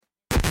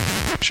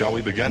Shall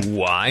we begin?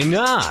 Why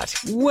not?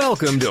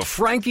 Welcome to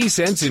Frankie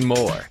Sense and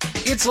More.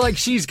 It's like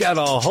she's got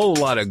a whole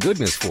lot of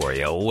goodness for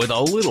you with a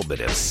little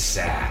bit of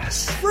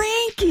sass.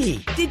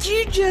 Frankie, did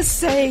you just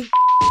say...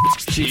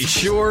 She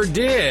sure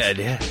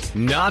did.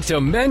 Not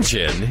to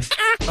mention,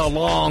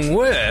 along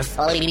with...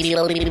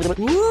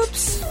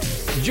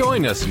 Whoops.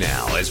 Join us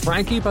now as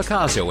Frankie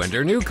Picasso and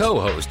her new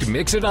co-host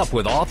mix it up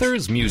with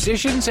authors,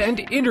 musicians,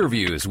 and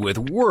interviews with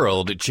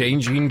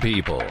world-changing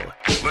people.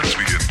 Let's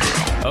begin,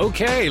 pal.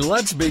 Okay,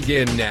 let's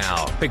begin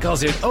now,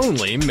 because it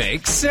only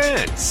makes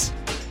sense.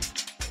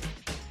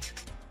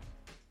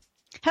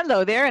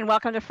 Hello there, and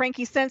welcome to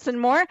Frankie Sense and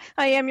More.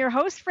 I am your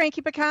host,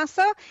 Frankie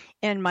Picasso,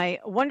 and my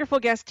wonderful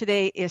guest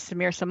today is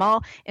Samir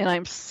Samal, and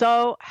I'm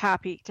so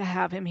happy to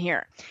have him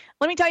here.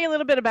 Let me tell you a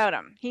little bit about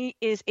him. He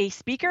is a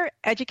speaker,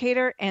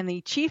 educator, and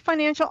the Chief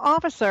Financial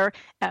Officer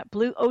at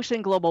Blue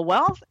Ocean Global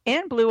Wealth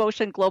and Blue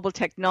Ocean Global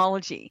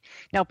Technology.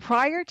 Now,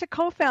 prior to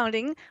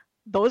co-founding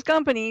those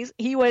companies,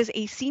 he was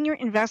a senior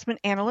investment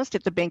analyst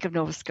at the Bank of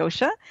Nova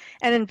Scotia,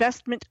 an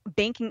investment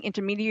banking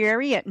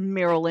intermediary at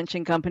Merrill Lynch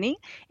 & Company,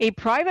 a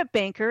private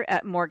banker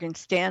at Morgan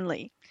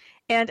Stanley.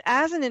 And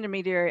as an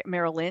intermediary at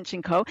Merrill Lynch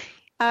 & Co.,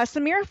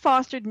 Samir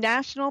fostered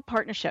national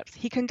partnerships.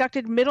 He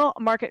conducted middle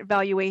market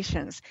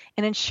valuations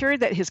and ensured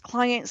that his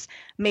clients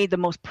made the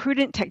most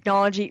prudent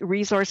technology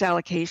resource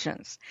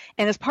allocations.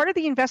 And as part of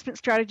the investment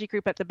strategy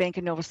group at the Bank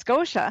of Nova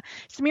Scotia,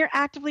 Samir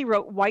actively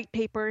wrote white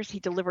papers, he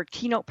delivered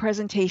keynote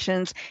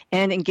presentations,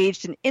 and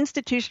engaged in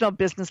institutional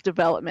business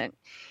development.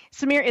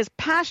 Samir is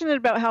passionate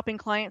about helping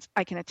clients,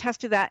 I can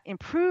attest to that,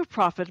 improve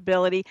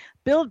profitability,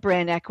 build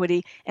brand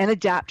equity, and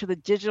adapt to the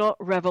digital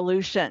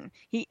revolution.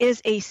 He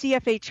is a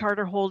CFA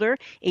charter holder,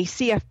 a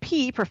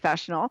CFP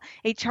professional,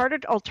 a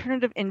chartered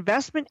alternative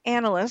investment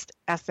analyst,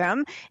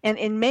 SM, and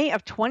in May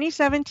of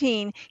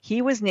 2017,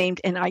 he was named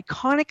an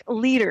iconic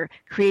leader,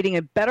 creating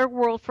a better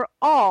world for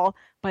all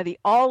by the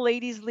All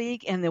Ladies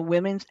League and the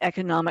Women's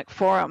Economic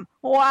Forum.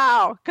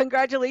 Wow,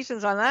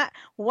 congratulations on that.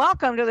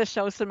 Welcome to the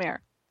show, Samir.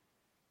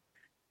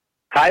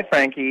 Hi,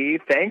 Frankie.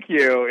 Thank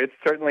you. It's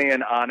certainly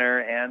an honor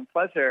and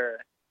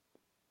pleasure.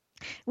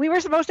 We were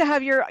supposed to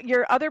have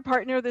your other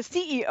partner, the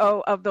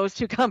CEO of those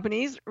two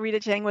companies, Rita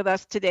Chang, with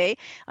us today.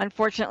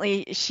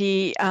 Unfortunately,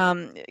 she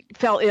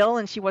fell ill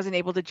and she wasn't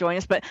able to join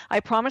us, but I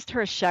promised her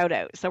a shout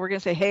out. So we're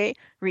going to say, hey,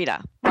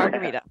 Rita,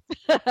 Margarita.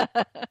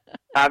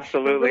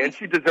 Absolutely. And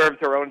she deserves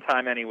her own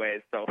time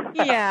anyways. So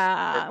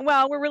yeah.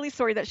 Well, we're really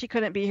sorry that she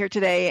couldn't be here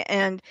today.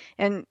 And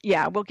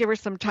yeah, we'll give her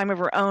some time of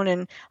her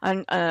own.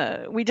 And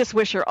we just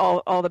wish her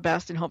all the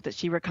best and hope that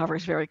she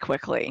recovers very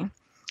quickly.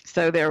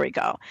 So there we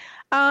go.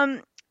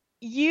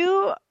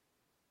 You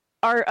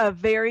are a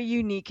very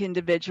unique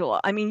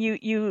individual. I mean,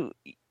 you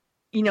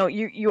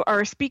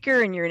are a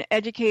speaker and you're an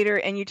educator,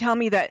 and you tell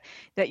me that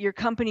your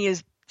company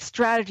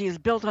strategy is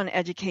built on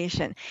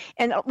education.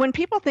 And when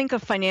people think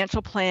of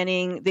financial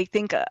planning, they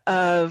think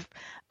of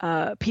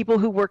people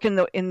who work in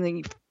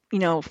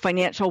the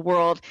financial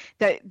world,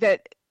 that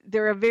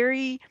they're a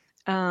very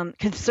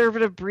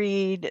conservative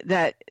breed,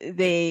 that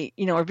they,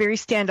 are very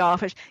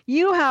standoffish.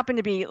 You happen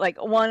to be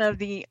like one of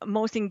the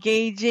most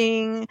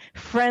engaging,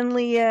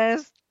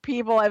 friendliest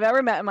people I've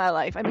ever met in my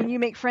life. I mean, you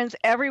make friends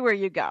everywhere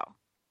you go.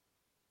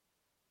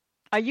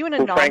 Are you an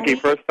anomaly? Well, Frankie,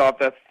 first off,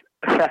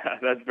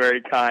 that's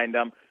very kind.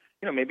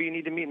 Maybe you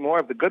need to meet more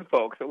of the good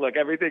folks. Look,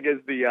 everything is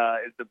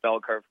the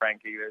bell curve,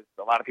 Frankie. There's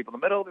a lot of people in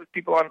the middle. There's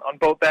people on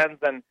both ends,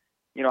 and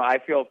I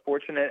feel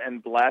fortunate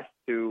and blessed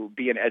to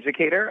be an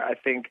educator. I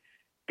think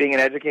being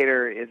an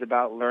educator is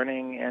about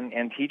learning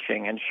and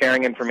teaching and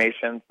sharing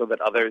information so that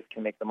others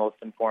can make the most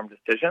informed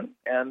decisions.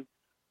 And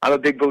I'm a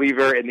big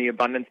believer in the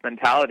abundance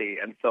mentality.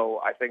 And so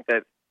I think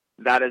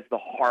that is the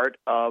heart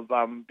of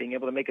being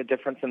able to make a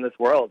difference in this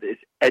world, is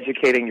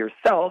educating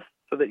yourself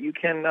so that you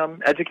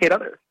can educate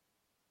others.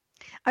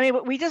 I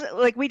mean, we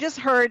just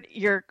heard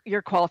your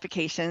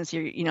qualifications.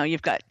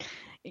 You've got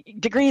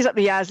degrees at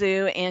the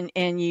Yazoo,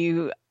 and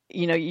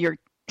you're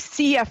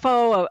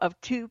CFO of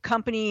two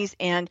companies,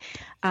 and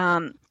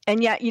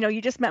yet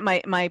you just met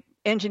my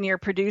engineer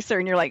producer,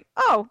 and you're like,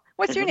 oh,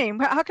 what's your name?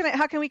 How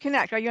can we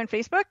connect? Are you on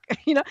Facebook?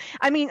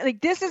 I mean,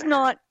 like, this is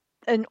not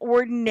an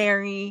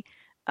ordinary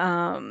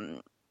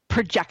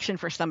projection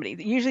for somebody.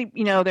 Usually,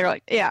 they're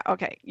like, yeah,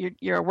 okay,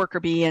 you're a worker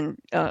bee, and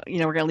we're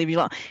going to leave you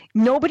alone.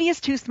 Nobody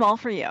is too small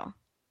for you.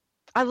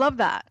 I love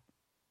that.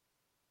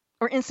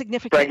 Or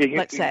insignificant, Frankie,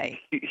 let's say.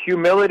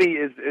 Humility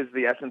is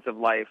the essence of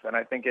life, and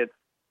I think it's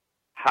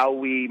how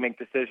we make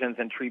decisions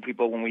and treat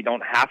people when we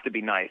don't have to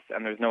be nice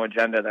and there's no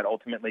agenda that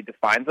ultimately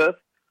defines us.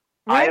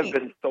 Right. I have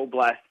been so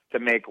blessed to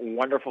make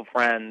wonderful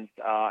friends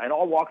in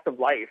all walks of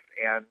life,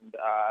 and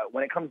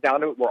when it comes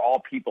down to it, we're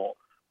all people.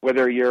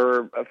 Whether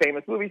you're a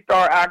famous movie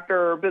star,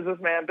 actor,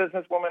 businessman,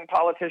 businesswoman,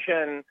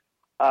 politician,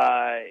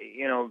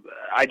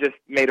 I just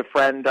made a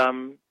friend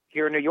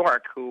here in New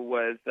York who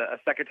was a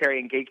secretary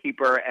and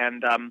gatekeeper,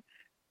 and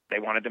they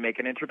wanted to make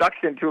an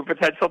introduction to a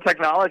potential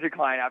technology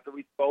client. After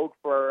we spoke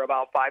for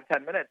about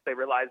 5-10 minutes, they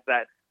realized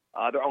that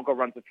Their uncle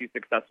runs a few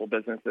successful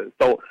businesses.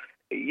 So,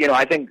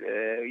 I think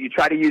you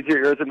try to use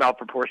your ears and mouth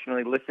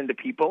proportionally, listen to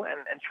people,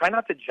 and try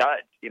not to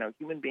judge.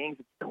 Human beings,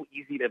 it's so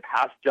easy to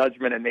pass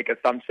judgment and make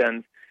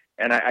assumptions,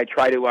 and I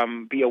try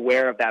to be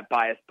aware of that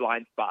biased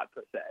blind spot,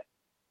 per se.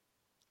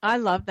 I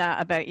love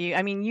that about you.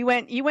 I mean, you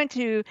went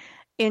to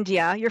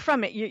India. You're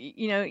from it.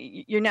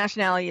 Your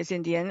nationality is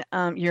Indian.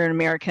 You're an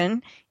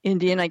American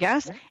Indian, I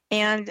guess.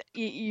 And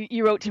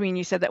you wrote to me and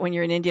you said that when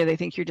you're in India, they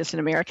think you're just an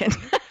American.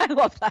 I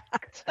love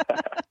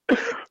that.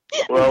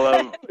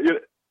 Well,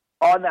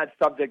 on that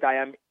subject, I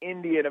am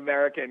Indian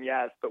American,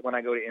 yes, but when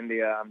I go to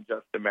India, I'm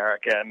just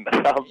American.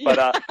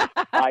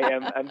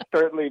 I'm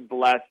certainly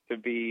blessed to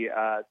be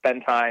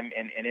spend time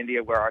in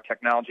India, where our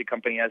technology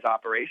company has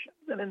operations,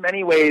 and in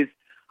many ways,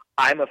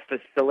 I'm a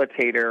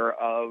facilitator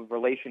of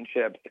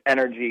relationships,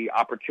 energy,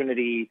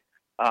 opportunity,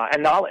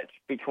 and knowledge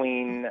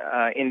between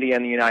India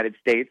and the United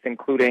States,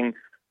 including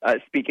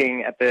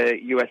speaking at the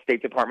U.S.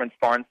 State Department's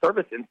Foreign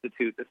Service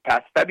Institute this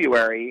past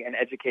February and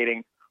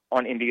educating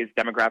on India's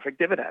demographic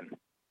dividend.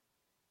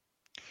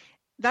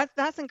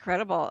 That's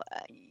incredible.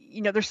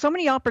 There's so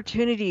many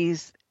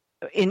opportunities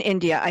in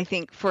India, I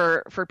think,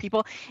 for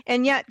people,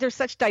 and yet there's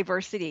such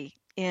diversity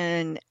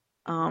in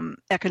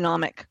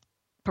economic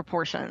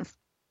proportions.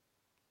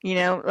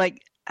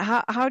 Like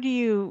how do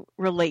you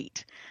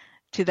relate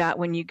to that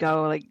when you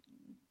go? Like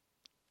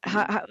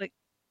how like,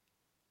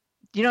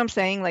 you know what I'm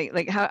saying?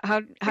 Like how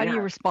do you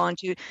respond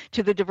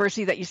to the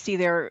diversity that you see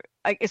there?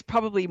 It's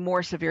probably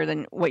more severe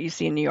than what you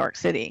see in New York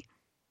City.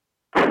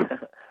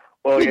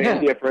 Well, in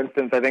India, for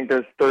instance, I think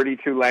there's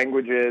 32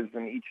 languages,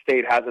 and each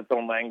state has its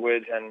own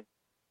language. And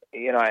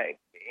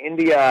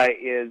India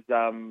is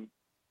an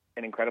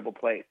incredible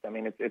place. I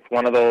mean, it's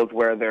one of those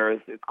where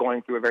it's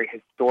going through a very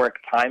historic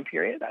time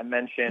period. I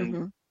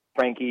mentioned,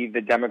 Frankie,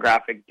 the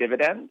demographic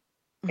dividend,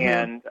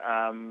 and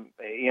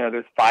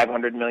there's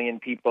 500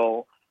 million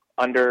people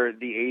under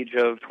the age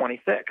of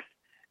 26,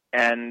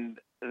 and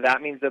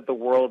that means that the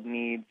world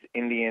needs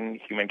Indian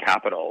human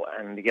capital.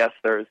 And yes,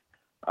 there's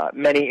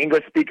many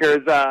English speakers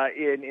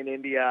in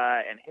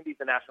India, and Hindi is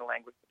the national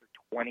language. There's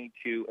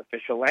 22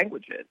 official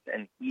languages,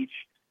 and each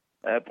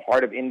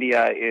part of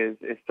India is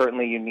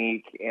certainly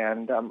unique.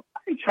 And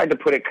I tried to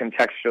put it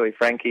contextually,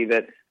 Frankie,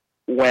 that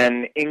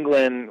when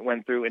England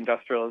went through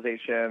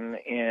industrialization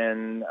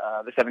in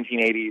the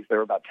 1780s, there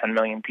were about 10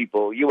 million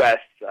people. U.S.,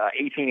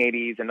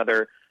 1880s,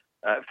 another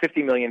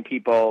 50 million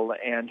people.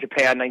 And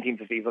Japan,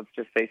 1950s, let's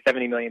just say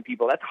 70 million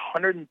people. That's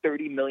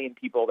 130 million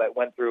people that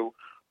went through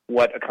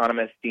what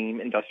economists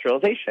deem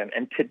industrialization.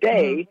 And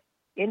today,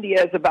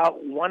 India is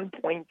about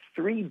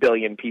 1.3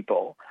 billion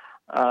people.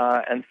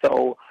 And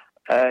so,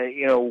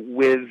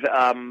 with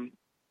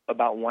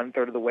about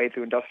one-third of the way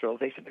through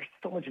industrialization, there's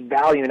so much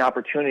value and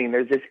opportunity. And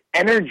there's this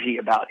energy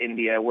about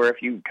India where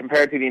if you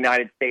compare it to the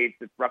United States,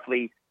 it's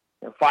roughly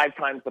 5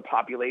 times the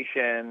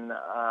population,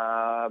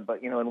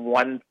 but, in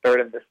one-third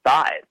of the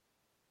size.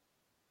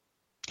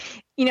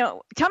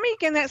 Tell me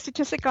again that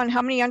statistic on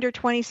how many under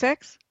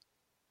 26?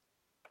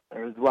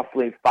 There's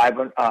roughly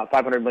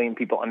 500 million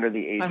people under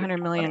the age.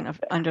 500 million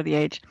under the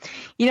age.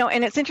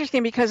 And it's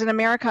interesting because in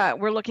America,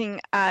 we're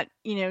looking at,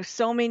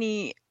 so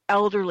many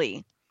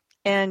elderly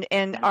and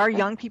our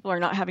young people are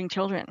not having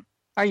children.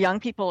 Our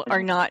young people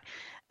are not,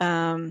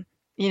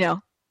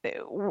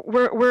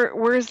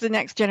 where's the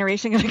next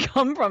generation going to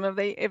come from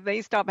if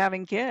they stop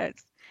having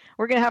kids?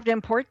 We're going to have to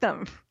import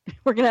them.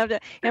 We're going to have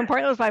to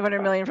import those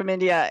 500 million from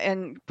India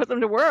and put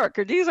them to work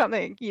or do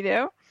something,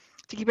 to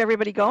keep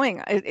everybody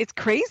going. It's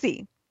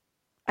crazy.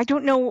 I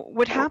don't know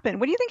what happened.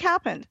 What do you think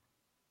happened?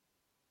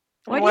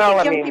 Why do you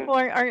think young people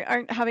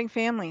aren't having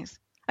families?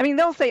 I mean,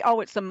 they'll say,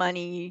 "Oh, it's the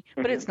money,"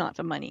 but it's not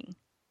the money.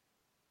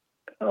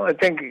 Well, I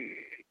think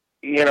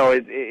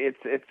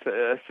it's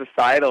a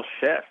societal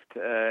shift.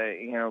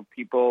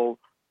 People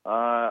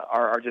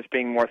are just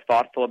being more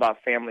thoughtful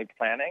about family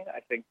planning. I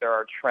think there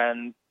are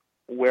trends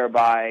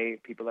whereby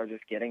people are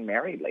just getting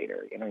married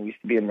later. It used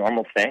to be a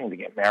normal thing to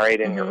get married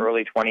in your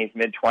early 20s,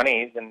 mid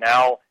 20s, and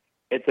now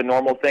it's a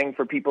normal thing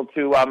for people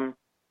to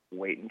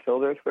wait until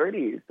their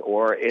 30s,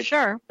 or it's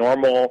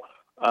normal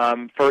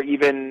for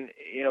even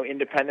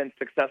independent,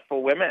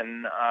 successful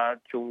women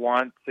to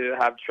want to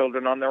have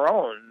children on their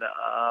own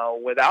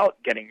without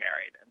getting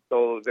married. And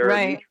so there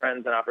are new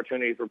trends and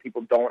opportunities where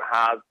people don't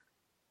have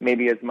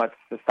maybe as much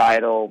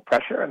societal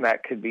pressure, and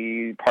that could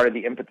be part of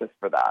the impetus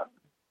for that.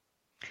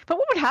 But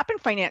what would happen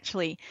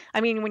financially?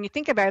 I mean, when you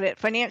think about it,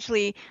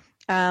 financially,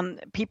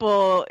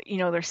 people,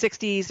 their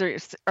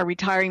 60s are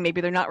retiring.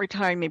 Maybe they're not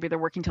retiring. Maybe they're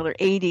working till their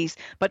 80s.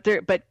 But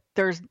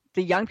there's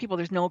the young people.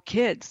 There's no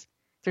kids.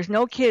 There's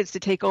no kids to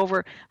take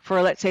over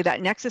for, let's say,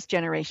 that Nexus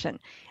generation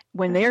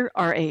when they're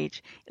our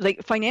age.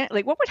 Like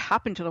what would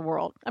happen to the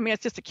world? I mean,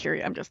 it's just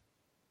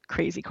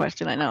crazy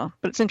question, I know,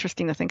 but it's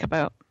interesting to think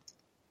about.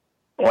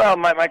 Well,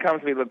 my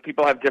comment would be, look,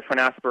 people have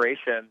different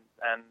aspirations,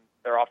 and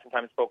they're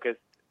oftentimes focused,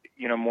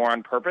 more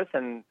on purpose,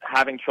 and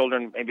having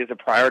children maybe is a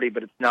priority,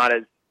 but it's not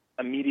as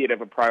immediate of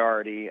a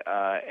priority.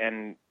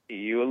 And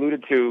you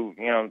alluded to,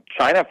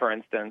 China, for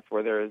instance,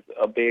 where there's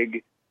a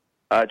big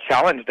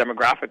challenge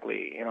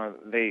demographically.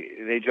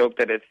 They joke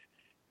that it's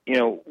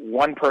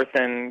one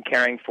person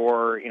caring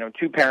for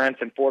 2 parents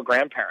and 4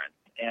 grandparents,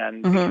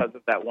 and because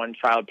of that one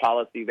child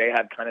policy, they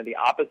had kind of the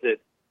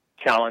opposite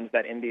challenge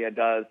that India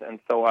does, and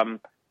so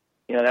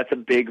that's a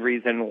big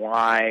reason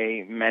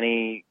why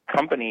many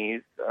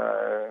companies,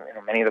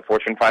 many of the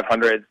Fortune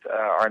 500s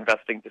are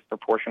investing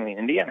disproportionately in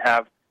India and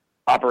have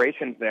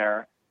operations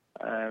there.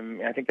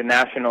 I think the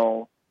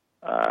national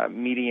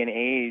median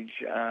age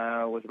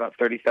was about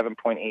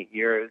 37.8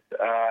 years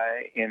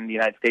in the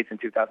United States in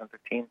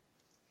 2015.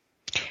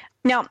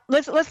 Now,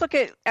 let's look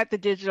at the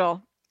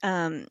digital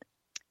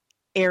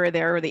era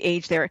there, or the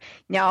age there.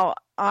 Now,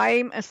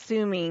 I'm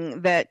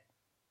assuming that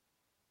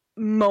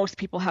most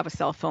people have a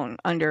cell phone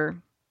under,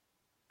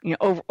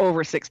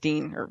 over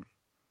 16, or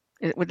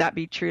would that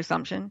be a true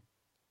assumption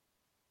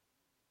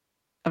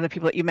of the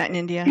people that you met in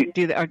India?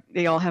 Do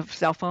they all have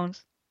cell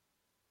phones?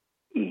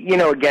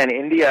 Again,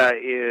 India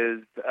is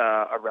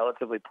a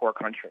relatively poor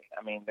country.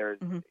 I mean, there's,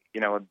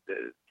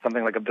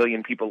 something like 1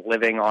 billion people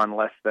living on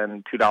less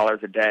than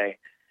 $2 a day.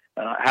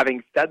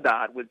 Having said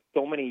that, with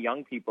so many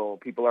young people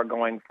are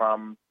going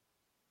from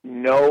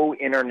no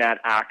internet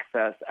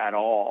access at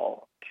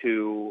all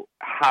to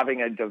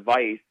having a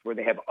device where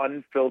they have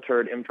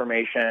unfiltered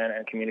information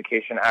and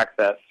communication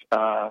access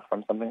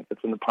from something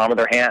that's in the palm of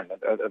their hand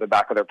or the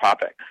back of their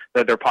pocket.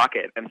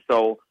 And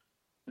so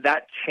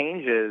that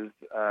changes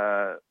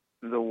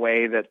the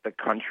way that the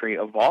country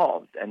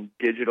evolves, and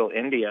digital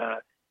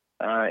India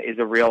is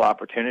a real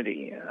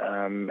opportunity.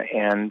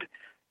 And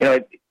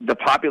the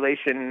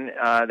population,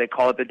 they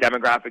call it the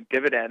demographic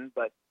dividend,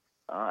 but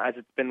as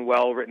it's been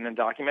well written and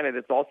documented,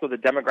 it's also the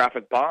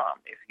demographic bomb.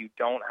 If you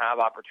don't have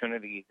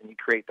opportunities and you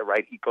create the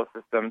right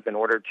ecosystems in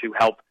order to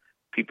help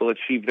people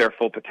achieve their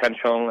full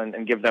potential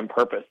and give them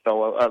purpose.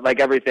 So like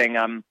everything,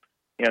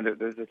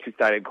 there's a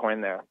two-sided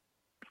coin there.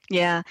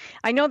 Yeah,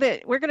 I know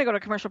that we're going to go to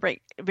commercial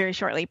break very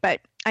shortly,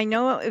 but I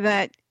know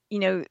that,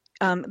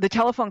 the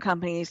telephone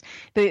companies,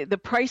 the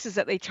prices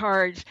that they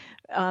charge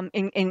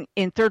in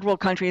third world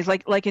countries,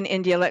 like in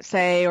India, let's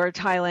say, or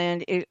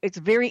Thailand, it's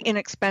very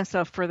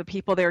inexpensive for the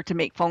people there to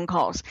make phone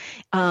calls.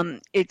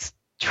 It's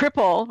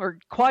triple or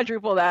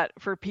quadruple that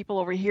for people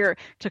over here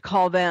to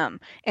call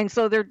them. And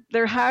so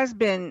there has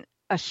been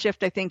a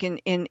shift, I think,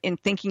 in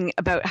thinking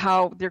about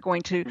how they're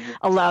going to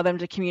allow them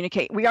to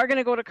communicate. We are going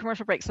to go to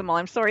commercial break, Samal.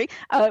 I'm sorry.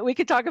 We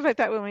could talk about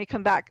that when we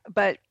come back.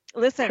 But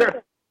listen,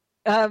 sure.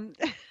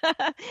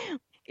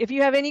 If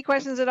you have any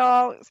questions at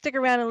all, stick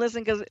around and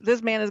listen, because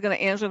this man is going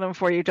to answer them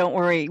for you. Don't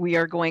worry. We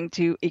are going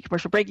to a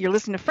commercial break. You're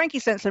listening to Frankie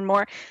Sense and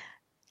More.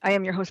 I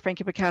am your host,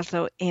 Frankie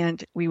Picasso,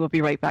 and we will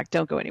be right back.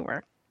 Don't go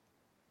anywhere.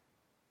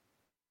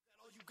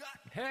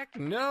 Heck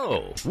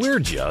no. We're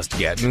just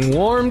getting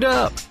warmed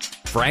up.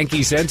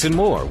 Frankie Sense and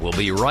More will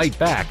be right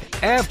back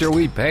after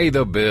we pay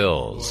the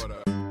bills.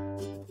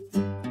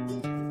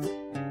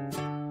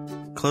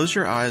 Close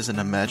your eyes and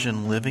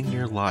imagine living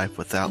your life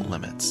without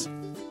limits.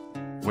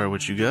 Where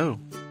would you go?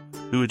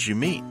 Who would you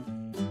meet?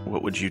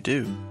 What would you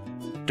do?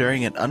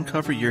 During an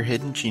Uncover Your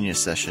Hidden Genius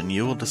session,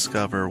 you will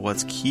discover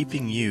what's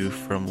keeping you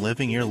from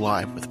living your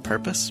life with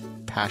purpose,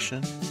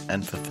 passion,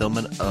 and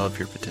fulfillment of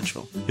your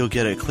potential. You'll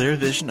get a clear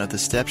vision of the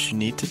steps you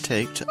need to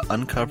take to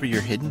uncover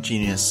your hidden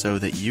genius so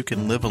that you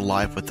can live a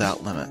life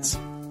without limits.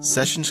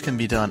 Sessions can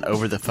be done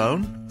over the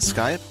phone,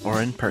 Skype,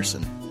 or in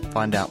person.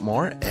 Find out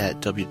more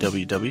at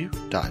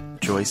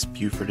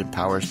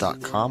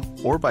www.joycebufordempowers.com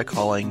or by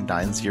calling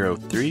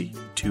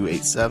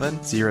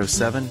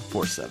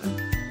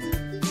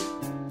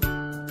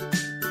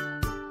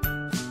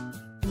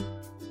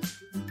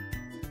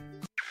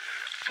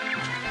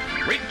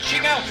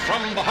Reaching out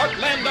from the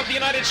heartland of the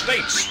United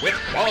States with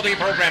quality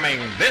programming,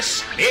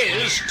 this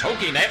is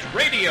TogiNet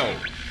Radio.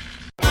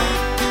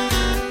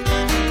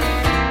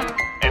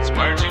 It's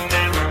words you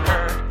never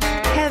heard.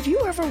 Have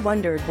you ever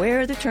wondered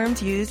where the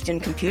terms used in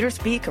computer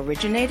speak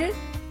originated?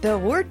 The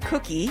word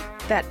cookie,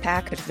 that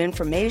packet of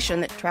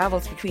information that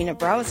travels between a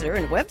browser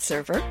and web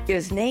server,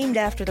 is named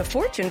after the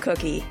fortune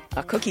cookie,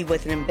 a cookie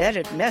with an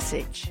embedded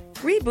message.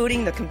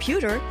 Rebooting the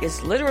computer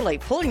is literally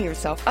pulling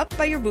yourself up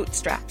by your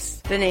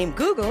bootstraps. The name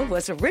Google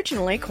was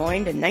originally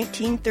coined in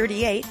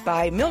 1938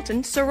 by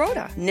Milton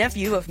Sirota,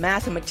 nephew of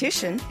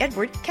mathematician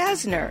Edward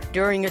Kasner,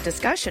 during a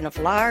discussion of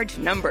large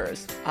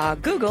numbers.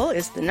 Google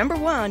is the number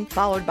 1,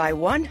 followed by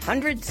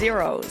 100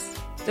 zeros.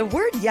 The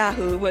word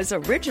Yahoo was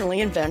originally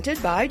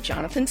invented by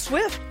Jonathan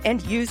Swift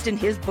and used in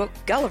his book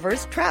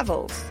Gulliver's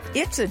Travels.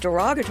 It's a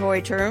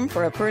derogatory term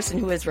for a person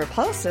who is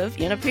repulsive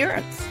in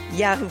appearance.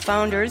 Yahoo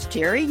founders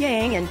Terry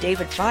Yang and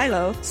David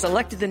Philo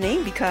selected the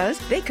name because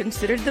they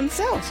considered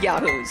themselves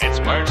Yahoos.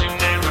 It's words you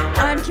never heard.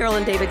 I'm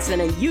Carolyn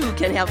Davidson, and you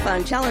can have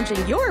fun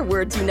challenging your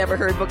words you never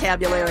heard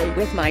vocabulary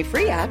with my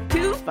free app,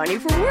 Too Funny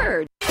for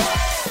Words.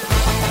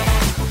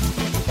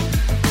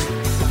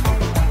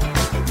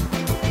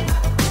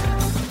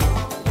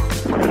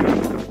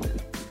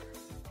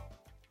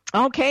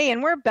 Okay,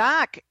 and we're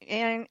back,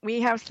 and we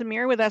have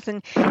Samir with us,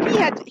 and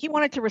he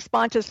wanted to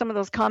respond to some of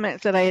those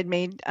comments that I had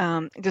made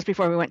just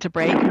before we went to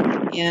break.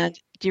 And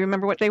do you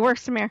remember what they were,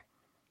 Samir?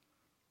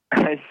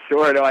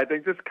 Sure. No, I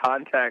think this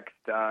context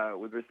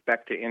with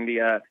respect to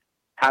India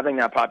having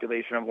that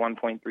population of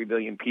 1.3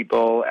 billion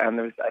people, and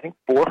there's, I think,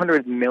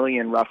 400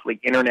 million roughly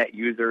internet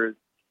users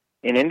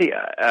in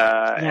India.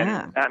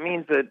 And that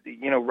means that,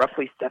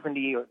 roughly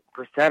 70%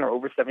 or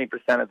over 70%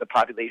 of the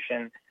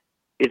population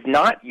is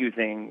not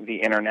using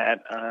the internet,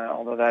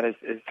 although that is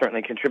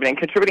certainly contributing.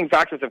 Contributing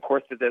factors, of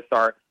course, to this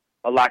are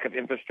a lack of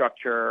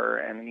infrastructure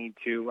and the need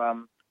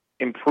to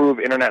improve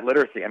internet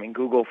literacy. I mean,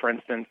 Google, for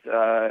instance,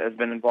 has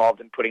been involved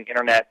in putting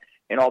internet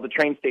in all the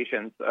train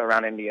stations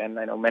around India, and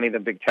I know many of the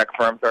big tech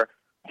firms are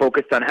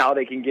focused on how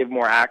they can give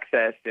more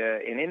access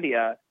in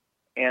India.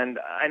 And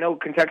I know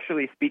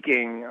contextually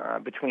speaking,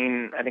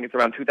 between, I think it's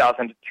around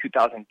 2000 to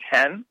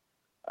 2010,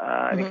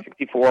 I think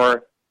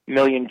 64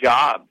 million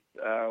jobs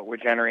were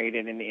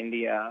generated in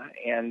India.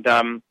 And,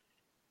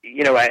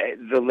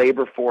 the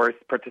labor force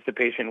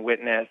participation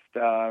witnessed,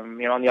 on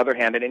the other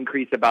hand, an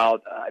increase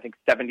about, I think,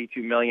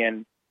 72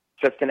 million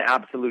just in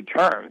absolute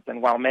terms.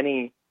 And while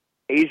many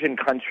Asian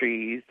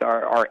countries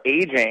are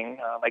aging,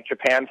 like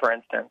Japan, for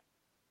instance,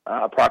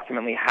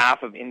 approximately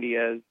half of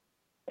India's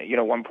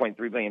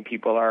 1.3 billion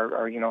people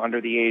are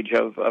under the age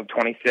of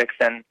 26,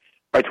 and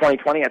by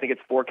 2020, I think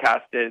it's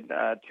forecasted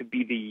to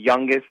be the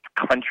youngest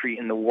country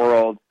in the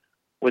world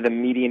with a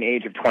median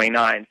age of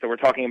 29. So we're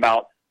talking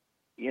about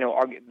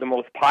the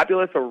most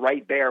populous, or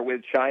right there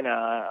with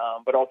China,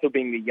 but also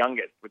being the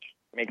youngest, which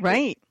makes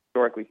it,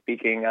 historically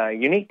speaking,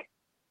 unique.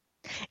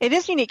 It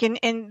is unique,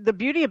 and the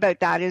beauty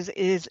about that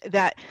is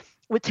that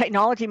with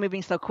technology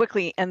moving so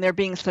quickly and they're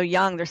being so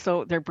young,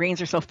 their brains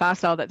are so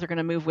facile that they're going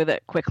to move with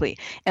it quickly.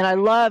 And I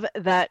love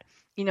that,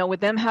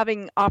 with them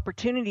having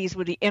opportunities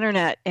with the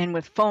internet and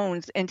with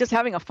phones and just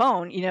having a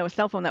phone, a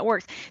cell phone that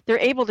works, they're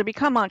able to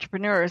become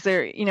entrepreneurs.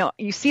 They're,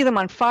 you see them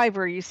on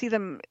Fiverr, you see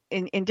them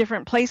in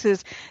different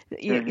places,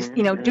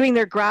 doing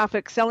their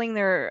graphics, selling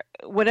their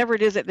whatever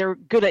it is that they're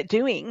good at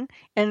doing.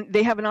 And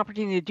they have an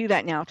opportunity to do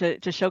that now,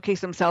 to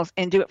showcase themselves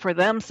and do it for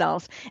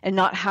themselves and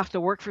not have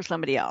to work for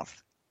somebody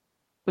else,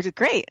 which is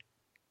great.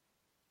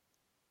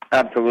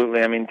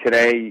 Absolutely. I mean,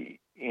 today,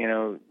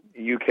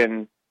 you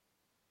can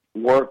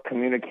work,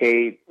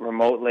 communicate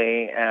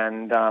remotely,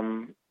 and,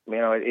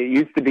 it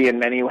used to be in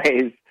many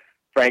ways,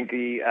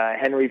 frankly,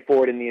 Henry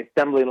Ford in the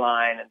assembly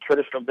line and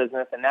traditional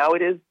business, and now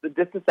it is the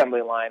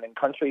disassembly line, and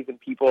countries and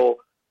people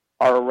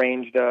are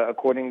arranged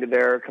according to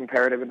their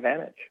comparative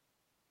advantage.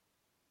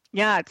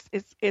 Yeah,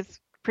 it's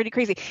pretty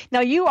crazy.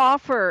 Now, you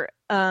offer,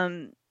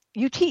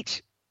 you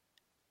teach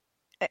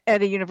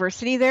at a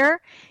university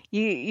there.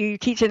 You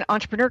teach an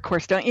entrepreneur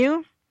course, don't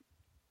you,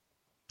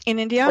 in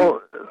India?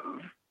 Well,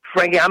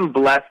 Frankie, I'm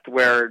blessed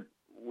where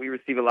we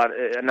receive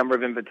a number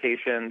of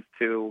invitations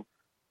to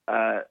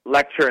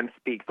lecture and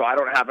speak. So I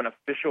don't have an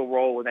official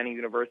role with any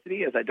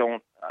university, as I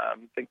don't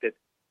think that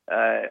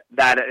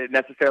that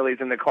necessarily is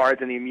in the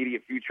cards in the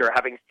immediate future.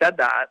 Having said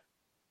that,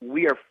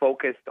 we are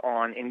focused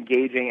on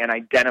engaging and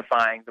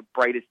identifying the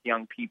brightest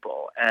young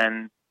people.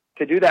 And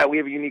to do that, we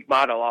have a unique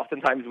model.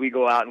 Oftentimes we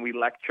go out and we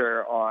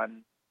lecture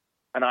on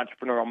an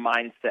entrepreneurial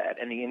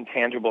mindset and the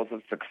intangibles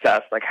of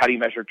success, like how do you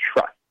measure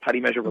trust? How do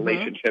you measure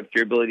relationships,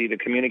 your ability to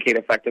communicate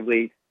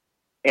effectively?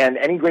 And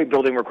any great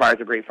building requires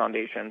a great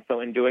foundation. So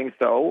in doing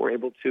so, we're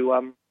able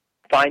to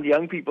find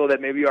young people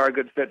that maybe are a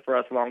good fit for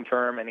us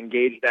long-term and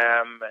engage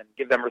them and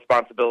give them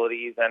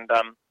responsibilities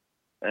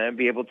and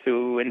be able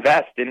to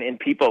invest in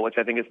people, which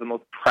I think is the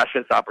most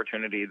precious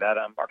opportunity that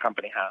our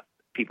company has,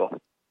 people.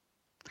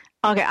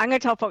 Okay, I'm going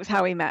to tell folks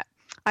how we met.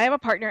 I have a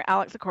partner,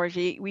 Alex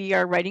Akorji. We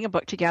are writing a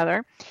book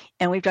together,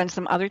 and we've done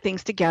some other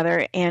things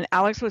together. And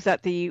Alex was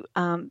at the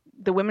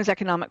Women's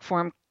Economic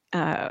Forum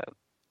at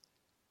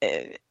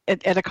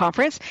a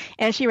conference,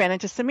 and she ran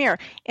into Samir.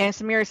 And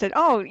Samir said,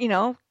 "Oh,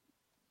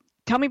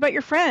 tell me about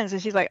your friends."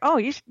 And she's like, "Oh,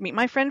 you should meet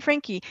my friend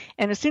Frankie."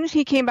 And as soon as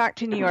he came back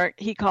to New York,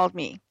 he called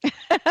me.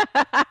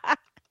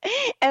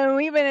 And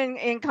we've been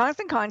in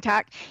constant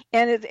contact.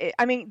 And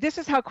this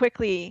is how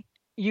quickly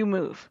you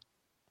move.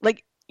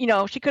 Like,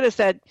 she could have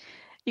said,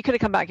 you could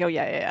have come back, oh,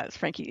 yeah, it's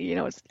Frankie,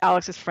 it's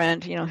Alex's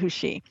friend, who's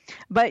she?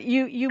 But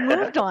you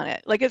moved on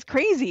it. Like, it's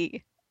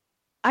crazy.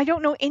 I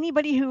don't know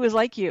anybody who is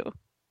like you.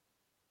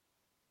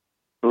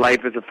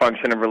 Life is a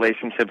function of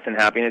relationships and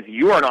happiness.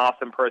 You are an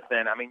awesome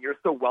person. I mean, you're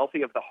so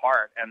wealthy of the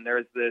heart, and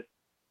there's this,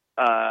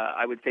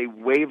 I would say,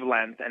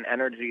 wavelength and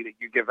energy that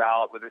you give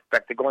out with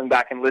respect to going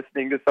back and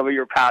listening to some of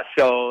your past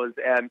shows,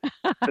 and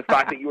the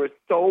fact that you are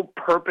so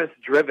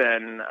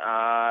purpose-driven.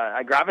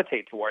 I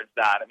gravitate towards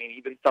that. I mean,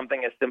 even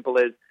something as simple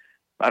as,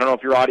 I don't know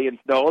if your audience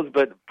knows,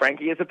 but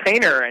Frankie is a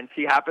painter, and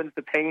she happens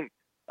to paint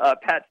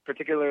pets,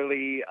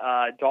 particularly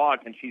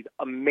dogs, and she's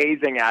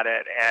amazing at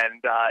it.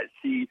 And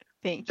she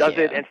does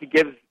it, and she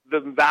gives the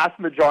vast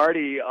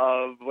majority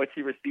of what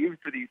she receives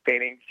for these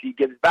paintings, she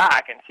gives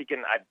back. And she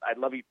can. I'd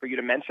love for you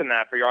to mention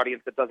that for your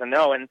audience that doesn't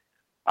know. And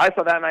I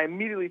saw that, and I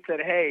immediately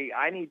said, "Hey,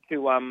 I need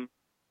to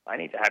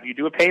have you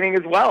do a painting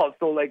as well."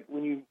 So, like,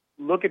 when you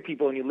look at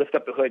people and you lift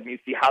up the hood and you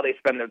see how they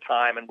spend their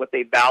time and what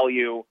they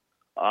value.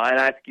 And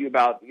ask you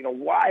about,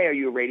 why are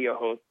you a radio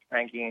host,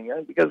 Frankie?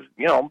 And because,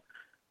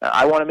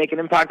 I want to make an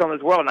impact on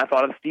this world. And I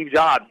thought of Steve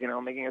Jobs,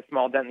 making a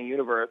small dent in the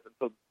universe. And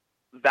so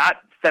that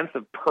sense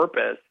of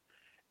purpose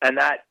and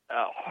that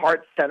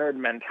heart-centered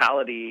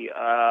mentality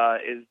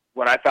is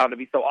what I found to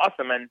be so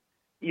awesome. And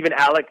even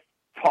Alex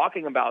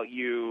talking about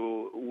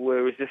you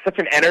was just such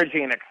an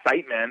energy and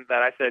excitement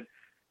that I said,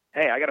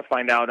 hey, I got to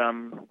find out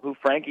who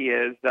Frankie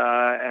is,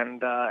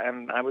 and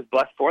I was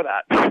blessed for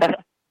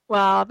that.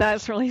 Wow,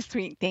 that's really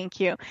sweet. Thank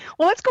you.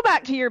 Well, let's go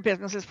back to your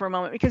businesses for a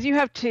moment, because you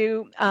have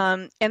two,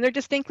 and they're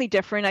distinctly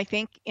different, I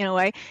think, in a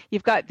way.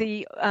 You've got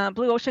the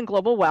Blue Ocean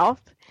Global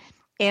Wealth,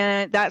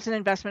 and that's an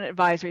investment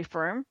advisory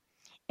firm.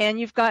 And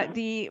you've got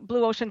the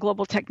Blue Ocean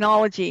Global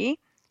Technology,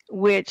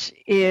 which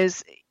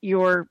is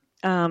your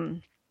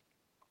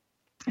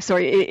it's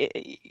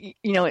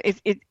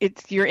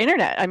your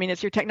internet. I mean,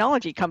 it's your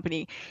technology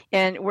company,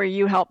 and where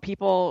you help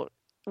people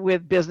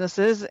with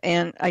businesses,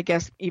 and I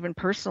guess even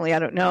personally, I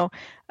don't know,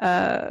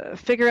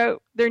 figure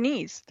out their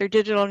needs, their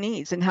digital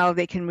needs, and how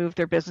they can move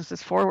their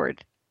businesses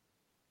forward.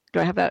 Do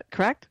I have that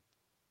correct?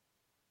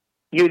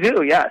 You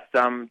do, yes.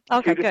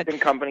 Okay, two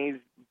distinct companies,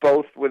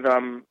 both with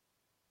a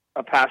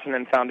passion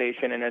and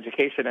foundation in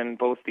education, and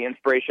both the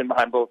inspiration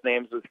behind both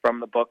names was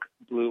from the book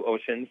Blue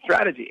Ocean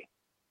Strategy.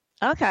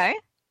 Okay.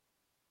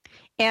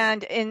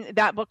 And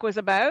that book was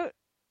about?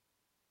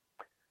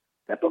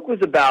 That book was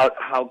about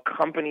how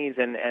companies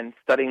and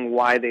studying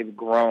why they've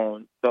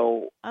grown.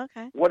 So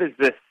What does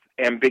this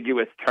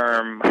ambiguous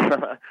term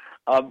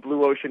of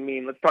Blue Ocean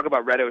mean? Let's talk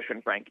about Red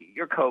Ocean, Frankie.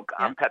 You're Coke,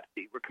 I'm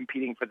Pepsi. We're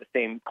competing for the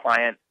same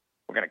client.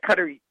 We're going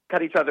to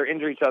cut each other,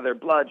 injure each other,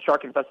 blood,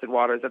 shark-infested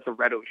waters. That's a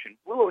Red Ocean.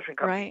 Blue Ocean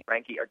companies,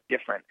 Frankie, are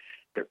different.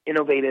 They're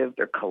innovative.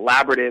 They're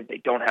collaborative.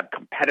 They don't have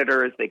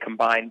competitors. They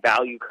combine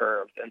value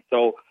curves. And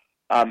so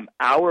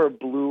our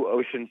Blue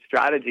Ocean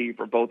strategy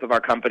for both of our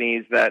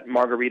companies that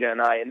Margarita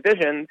and I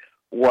envisioned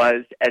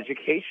was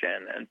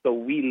education. And so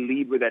we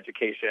lead with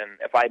education.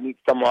 If I meet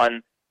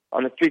someone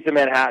on the streets of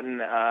Manhattan,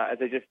 as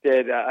I just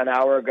did an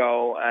hour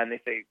ago, and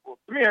they say, well,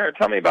 Samir,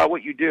 tell me about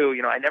what you do.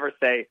 I never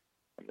say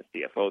I'm the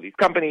CFO of these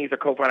companies or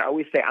co-founder. I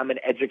always say I'm an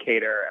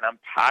educator, and I'm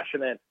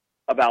passionate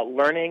about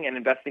learning and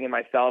investing in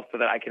myself so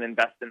that I can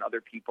invest in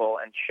other people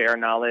and share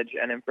knowledge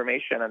and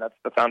information. And that's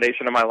the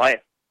foundation of my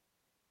life.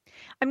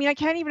 I mean, I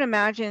can't even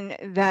imagine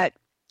that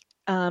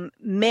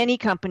many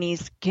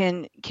companies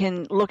can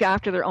look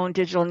after their own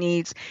digital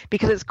needs,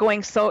 because it's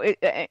going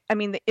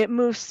it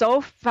moves so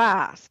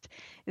fast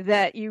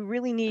that you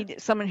really need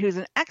someone who's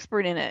an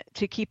expert in it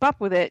to keep up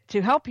with it,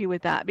 to help you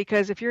with that.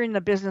 Because if you're in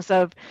the business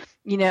of,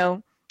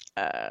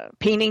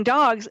 painting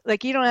dogs,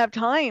 like, you don't have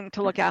time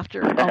to look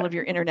after all of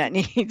your internet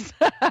needs.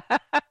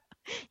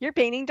 You're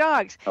painting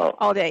dogs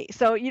all day,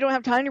 so you don't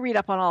have time to read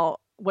up on all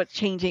what's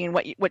changing and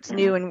what's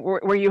new, and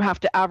where you have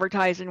to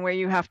advertise and where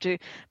you have to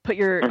put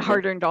your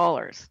hard-earned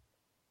dollars.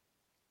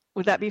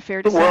 Would that be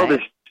fair to say?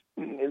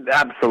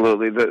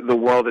 Absolutely. The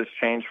world has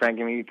changed, Frank.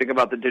 I mean, you think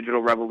about the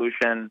digital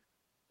revolution.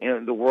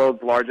 The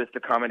world's largest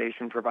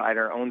accommodation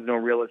provider owns no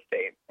real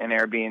estate in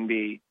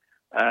Airbnb.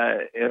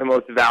 The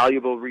most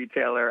valuable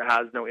retailer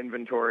has no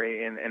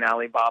inventory in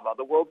Alibaba.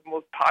 The world's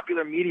most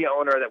popular media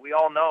owner that we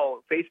all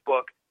know,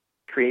 Facebook,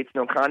 creates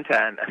no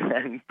content.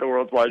 And the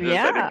world's largest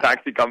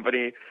taxi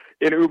company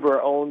in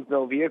Uber owns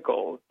no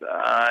vehicles.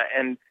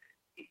 And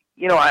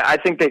I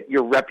think that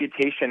your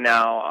reputation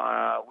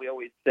now, we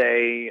always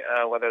say,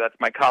 whether that's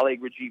my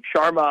colleague Rajiv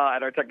Sharma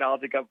at our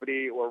technology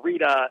company or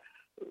Rita,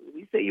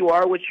 we say you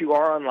are what you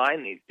are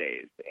online these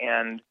days.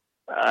 And,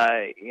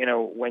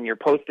 when you're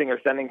posting or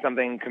sending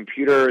something,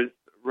 computers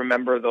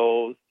remember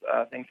those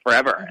things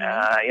forever.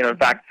 In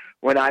fact,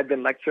 when I've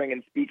been lecturing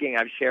and speaking,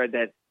 I've shared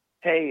that,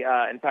 hey,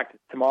 in fact,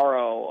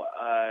 tomorrow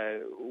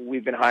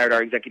we've been hired,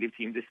 our executive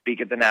team, to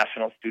speak at the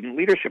National Student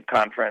Leadership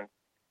Conference.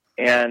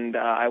 And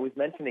I was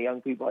mentioning to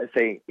young people, I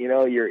say,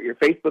 your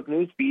Facebook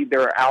news feed,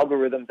 there are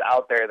algorithms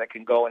out there that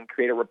can go and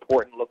create a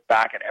report and look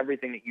back at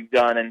everything that you've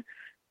done. And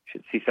you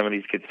should see some of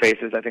these kids'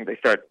 faces. I think they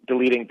start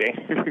deleting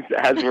things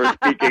as we're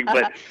speaking.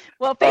 But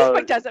well,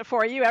 Facebook does it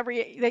for you.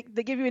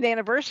 They give you an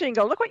anniversary and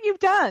go, look what you've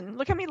done.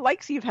 Look how many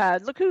likes you've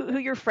had. Look who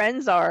your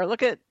friends are.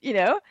 Look at,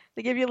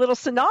 they give you a little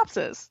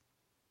synopsis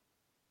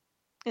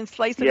and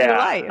slice of your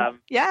life.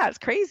 It's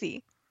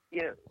crazy.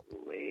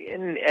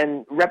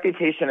 And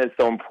reputation is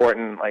so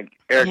important. Like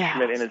Eric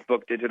Schmidt in his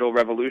book Digital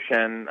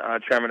Revolution,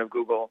 chairman of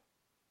Google,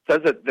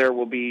 says that there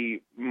will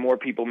be more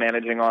people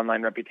managing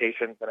online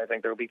reputations than I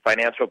think there will be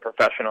financial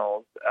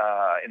professionals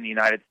in the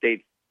United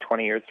States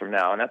 20 years from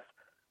now. And that's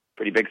a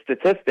pretty big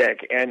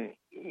statistic. And,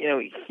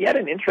 he had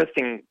an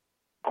interesting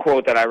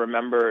quote that I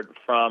remembered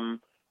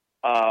from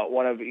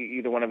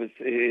either one of his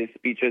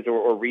speeches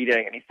or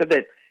reading. And he said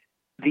that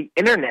the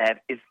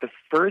internet is the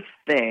first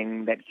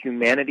thing that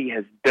humanity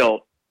has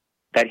built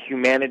that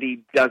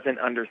humanity doesn't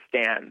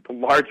understand. The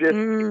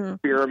largest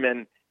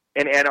experiment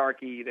in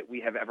anarchy that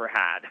we have ever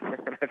had.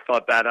 And I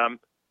thought that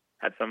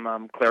had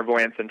some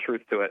clairvoyance and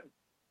truth to it.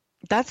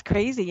 That's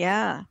crazy,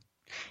 yeah.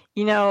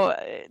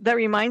 That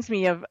reminds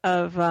me of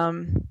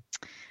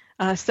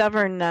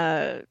Severn.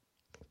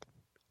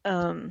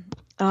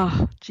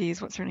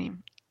 What's her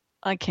name?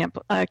 I can't.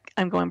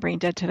 I'm going brain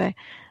dead today,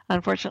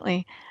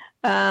 unfortunately.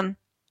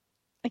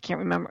 I can't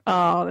remember.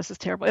 Oh, this is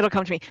terrible. It'll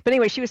come to me. But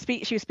anyway, she was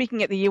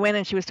speaking at the UN,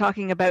 and she was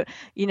talking about,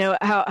 you know,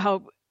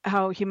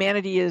 how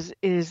humanity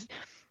is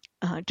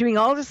doing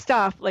all this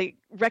stuff, like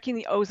wrecking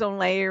the ozone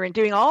layer and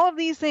doing all of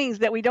these things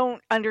that we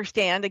don't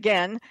understand.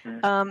 Again,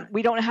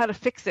 we don't know how to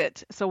fix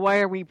it. So why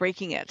are we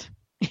breaking it?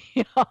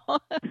 You know,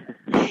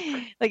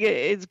 like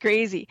it's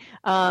crazy,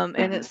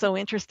 and it's so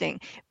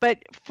interesting. But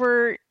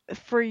for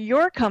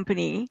your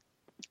company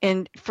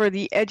and for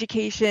the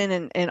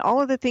education and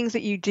all of the things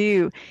that you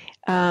do,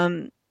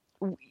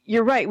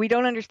 you're right. We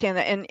don't understand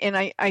that. And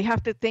I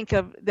have to think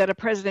of that a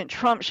President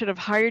Trump should have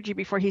hired you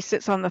before he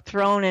sits on the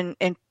throne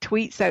and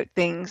tweets out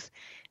things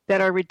that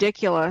are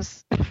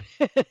ridiculous.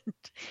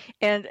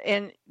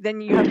 and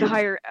then you have to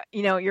hire,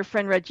 you know, your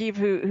friend Rajiv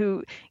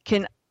who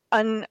can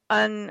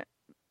unclick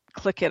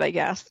it, I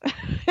guess,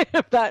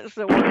 if that's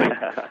the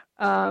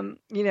word.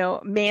 You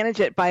know,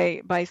 manage it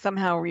by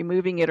somehow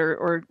removing it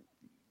or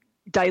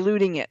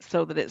diluting it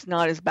so that it's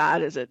not as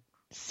bad as it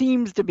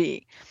seems to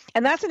be.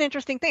 And that's an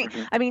interesting thing.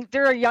 I mean,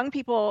 there are young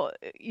people,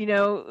 you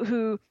know,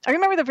 who I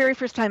remember the very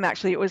first time,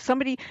 actually, it was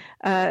somebody,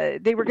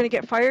 they were going to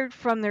get fired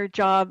from their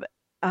job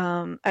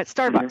at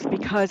Starbucks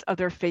because of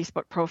their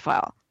Facebook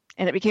profile.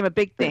 And it became a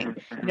big thing.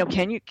 You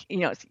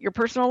know, it's your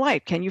personal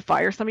life. Can you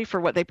fire somebody for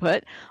what they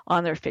put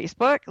on their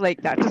Facebook?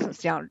 Like, that doesn't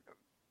sound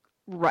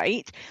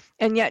right.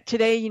 And yet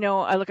today, you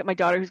know, I look at my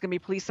daughter who's going to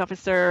be a police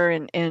officer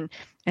and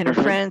her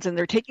friends, and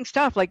they're taking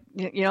stuff like,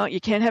 you know, you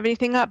can't have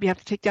anything up. You have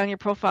to take down your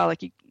profile.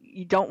 Like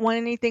you don't want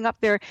anything up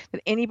there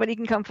that anybody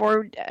can come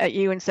forward at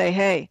you and say,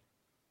 hey,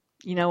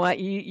 you know what,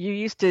 you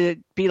used to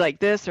be like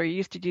this, or you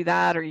used to do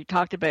that, or you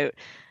talked about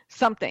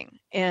something,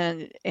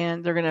 and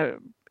they're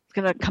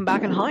gonna come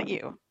back and haunt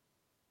you.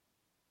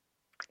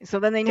 So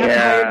then they have to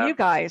hire you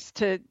guys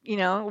to, you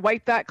know,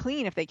 wipe that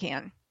clean if they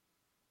can.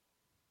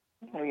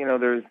 Well, you know,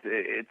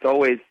 it's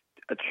always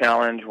a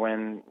challenge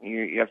when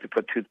you have to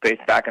put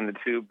toothpaste back in the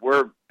tube.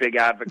 We're big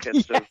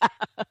advocates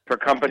for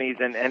companies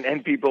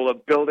and people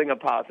of building a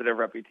positive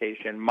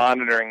reputation,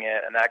 monitoring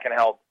it, and that can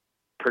help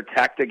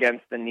protect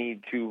against the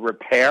need to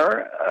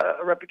repair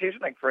a reputation.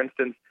 Like, for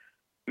instance,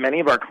 many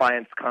of our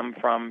clients come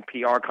from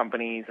PR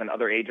companies and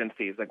other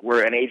agencies. Like,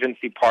 we're an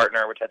agency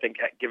partner, which I think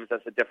gives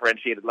us a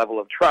differentiated level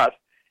of trust.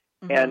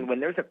 Mm-hmm. And when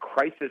there's a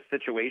crisis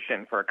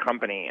situation for a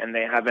company and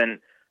they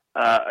haven't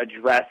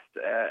addressed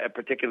a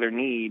particular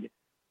need,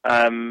 you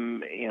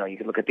know, you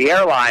can look at the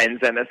airlines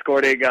and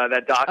escorting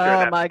that doctor.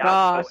 Oh, my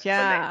gosh,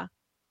 yeah.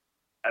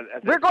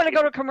 We're going to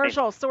go to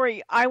commercial.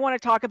 Sorry, I want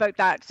to talk about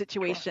that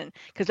situation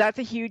because that's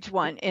a huge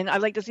one, and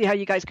I'd like to see how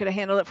you guys could have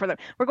handled it for them.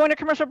 We're going to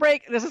commercial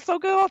break. This is so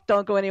cool.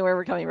 Don't go anywhere.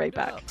 We're coming right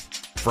back.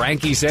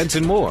 Frankie Sense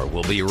and More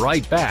will be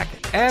right back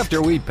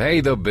after we pay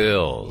the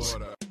bills.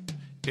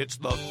 It's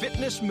the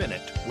Fitness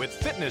Minute with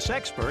fitness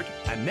expert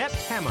Annette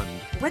Hammond.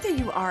 Whether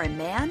you are a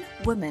man,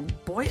 woman,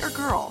 boy, or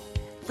girl,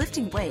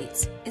 lifting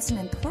weights is an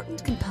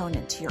important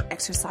component to your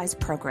exercise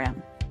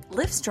program.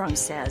 Livestrong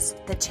says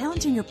that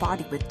challenging your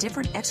body with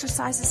different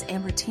exercises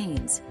and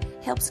routines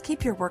helps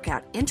keep your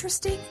workout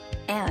interesting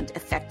and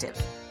effective.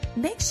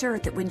 Make sure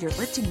that when you're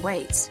lifting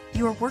weights,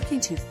 you are working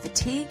to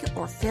fatigue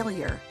or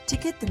failure to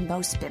get the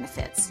most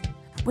benefits.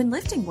 When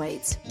lifting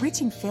weights,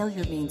 reaching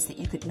failure means that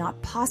you could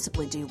not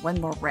possibly do one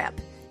more rep.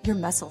 Your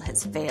muscle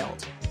has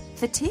failed.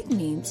 Fatigue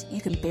means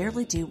you can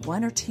barely do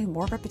one or two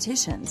more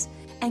repetitions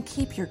and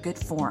keep your good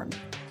form.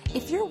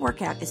 If your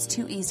workout is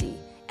too easy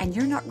and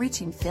you're not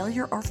reaching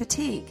failure or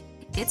fatigue,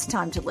 it's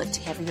time to lift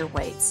heavier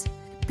weights.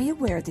 Be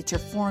aware that your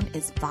form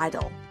is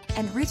vital,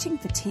 and reaching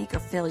fatigue or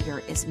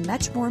failure is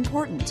much more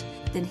important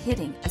than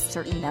hitting a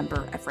certain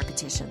number of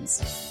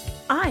repetitions.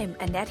 I'm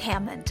Annette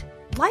Hammond.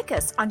 Like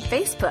us on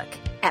Facebook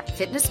at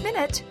Fitness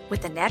Minute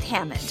with Annette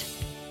Hammond.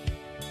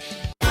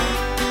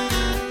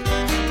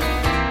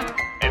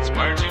 It's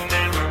words you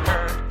never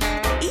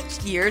heard.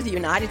 Each year, the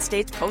United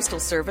States Postal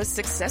Service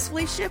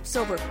successfully ships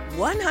over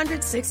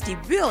 160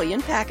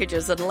 billion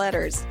packages and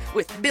letters,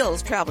 with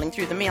bills traveling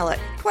through the mail at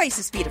twice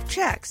the speed of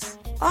checks.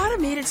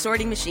 Automated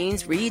sorting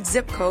machines read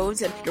zip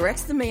codes and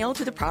directs the mail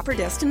to the proper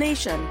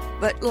destination.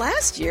 But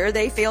last year,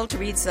 they failed to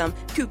read some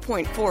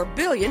 2.4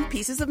 billion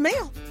pieces of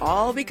mail,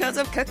 all because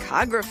of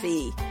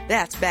cacography.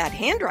 That's bad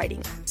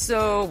handwriting.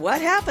 So what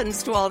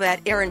happens to all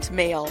that errant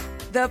mail?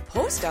 The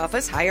post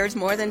office hires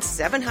more than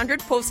 700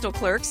 postal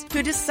clerks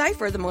to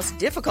decipher the most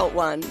difficult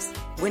ones.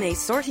 When a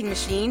sorting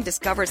machine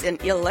discovers an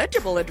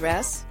illegible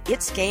address,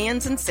 it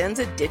scans and sends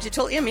a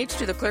digital image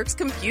to the clerk's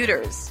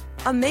computers.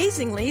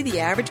 Amazingly, the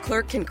average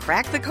clerk can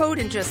crack the code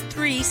in just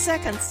 3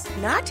 seconds.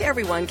 Not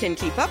everyone can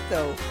keep up,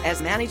 though,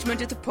 as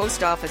management at the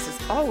post office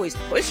is always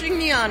pushing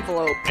the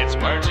envelope. It's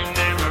words you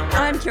never heard.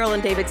 I'm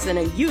Carolyn Davidson,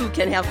 and you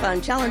can have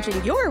fun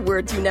challenging your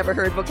words you never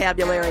heard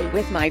vocabulary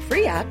with my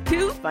free app,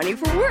 Too Funny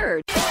for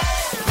Words.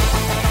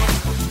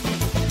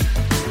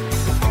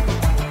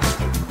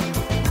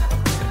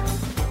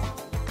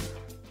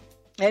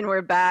 And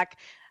we're back.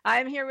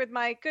 I'm here with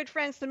my good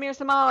friend Samir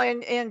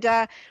Samal,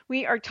 and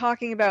we are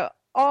talking about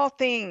all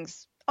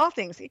things all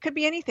things. It could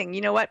be anything,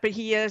 you know what? But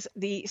he is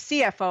the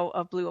CFO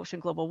of Blue Ocean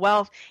Global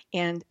Wealth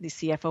and the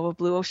CFO of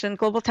Blue Ocean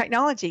Global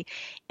Technology.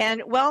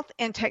 And wealth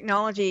and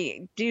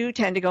technology do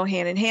tend to go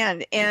hand in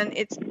hand. And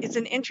it's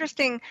an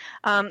interesting,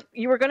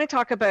 you were going to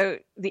talk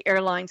about the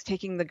airlines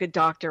taking the good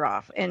doctor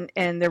off and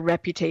their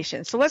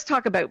reputation. So let's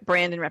talk about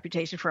brand and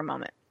reputation for a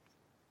moment.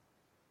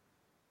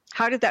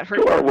 How did that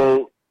hurt? Sure.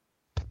 Well,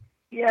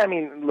 yeah, I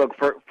mean, look,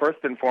 first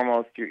and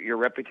foremost, your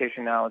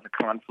reputation now is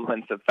a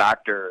confluence of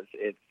factors.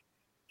 It's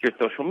your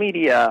social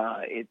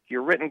media, it's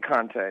your written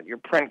content, your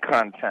print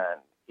content,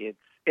 it's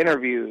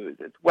interviews,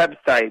 it's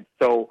websites.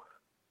 So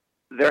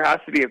there has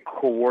to be a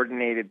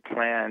coordinated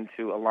plan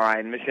to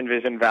align mission,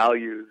 vision,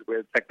 values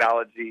with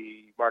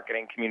technology,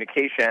 marketing,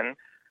 communication.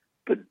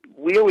 But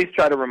we always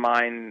try to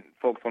remind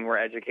folks when we're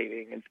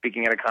educating and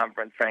speaking at a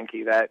conference,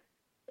 Frankie, that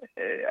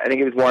I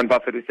think it was Warren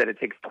Buffett who said it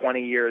takes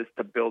 20 years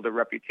to build a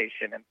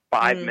reputation and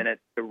 5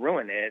 minutes to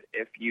ruin it.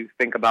 If you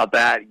think about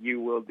that,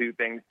 you will do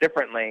things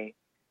differently.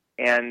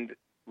 And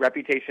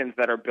reputations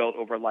that are built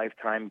over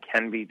lifetime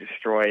can be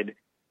destroyed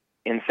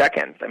in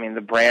seconds. I mean,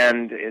 the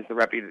brand is the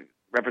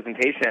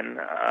representation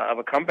of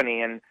a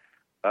company, and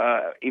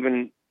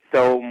even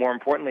so, more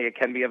importantly, it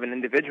can be of an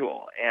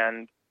individual.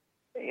 And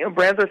you know,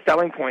 brands are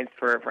selling points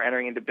for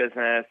entering into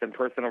business and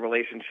personal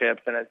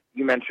relationships. And as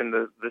you mentioned,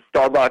 the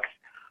Starbucks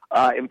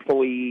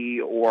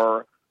employee,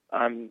 or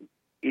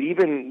it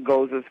even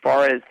goes as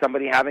far as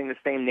somebody having the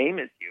same name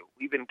as you.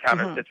 We've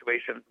encountered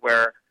situations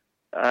where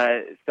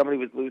somebody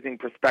was losing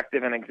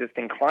prospective and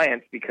existing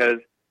clients because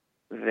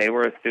they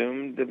were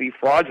assumed to be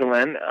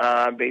fraudulent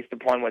based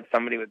upon what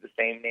somebody with the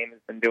same name has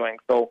been doing.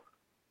 So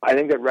I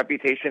think that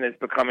reputation is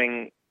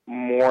becoming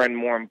more and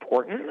more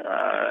important.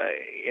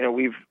 You know,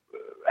 we've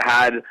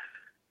had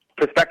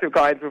prospective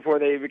clients before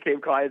they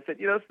became clients said,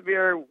 you know,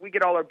 Samir, we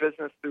get all our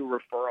business through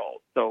referrals,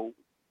 so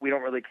we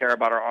don't really care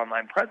about our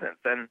online presence.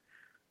 And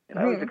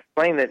I always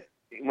explain that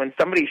when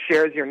somebody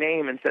shares your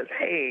name and says,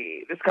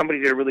 hey, this company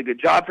did a really good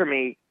job for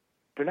me,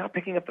 they're not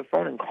picking up the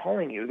phone and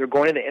calling you. They're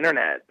going to the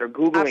internet. They're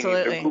Googling you.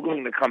 They're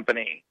Googling the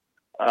company.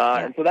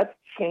 And so that's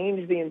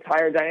changed the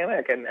entire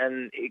dynamic.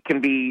 And it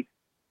can be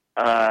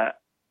an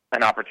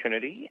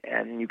opportunity,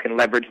 and you can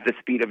leverage the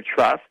speed of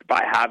trust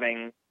by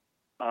having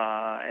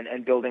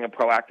and building a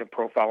proactive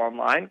profile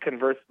online.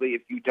 Conversely,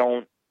 if you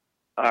don't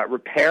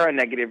repair a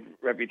negative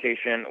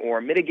reputation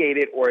or mitigate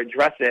it or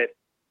address it,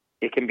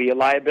 it can be a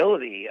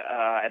liability.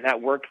 And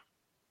that works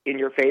in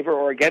your favor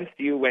or against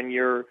you when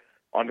you're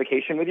on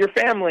vacation with your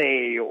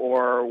family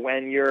or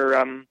when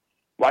you're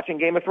watching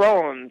Game of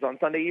Thrones on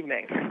Sunday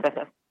evening.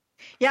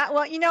 Yeah,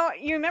 well, you know,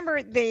 you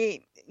remember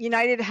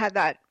United had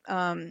that,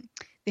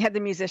 they had the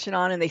musician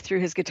on and they threw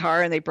his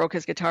guitar and they broke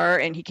his guitar,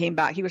 and he came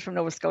back. He was from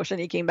Nova Scotia,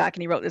 and he came back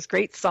and he wrote this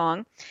great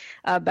song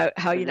about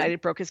how United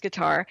broke his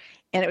guitar,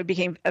 and it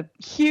became a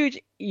huge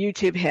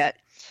YouTube hit.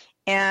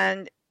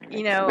 And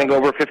you know, I think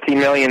over 15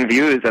 million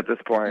views at this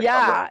point.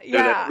 Yeah,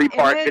 yeah.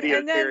 Three-part video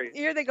and then series.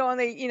 Here they go, and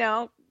they, you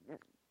know,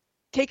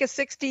 take a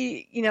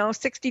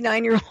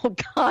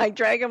 69-year-old guy,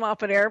 drag him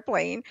off an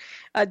airplane,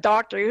 a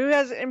doctor who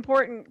has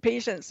important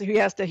patients who he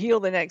has to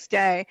heal the next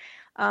day,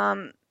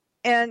 and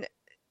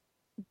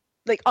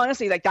like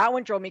honestly, like that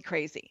one drove me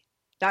crazy.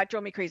 That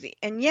drove me crazy.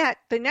 And yet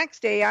the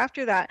next day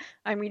after that,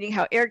 I'm reading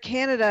how Air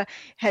Canada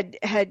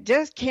had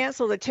just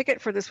canceled a ticket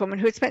for this woman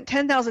who had spent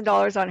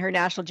 $10,000 on her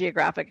National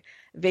Geographic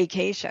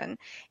vacation.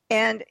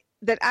 And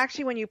that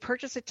actually when you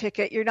purchase a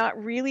ticket, you're not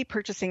really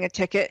purchasing a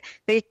ticket.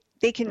 They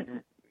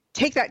can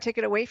take that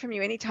ticket away from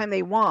you anytime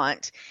they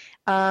want.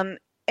 And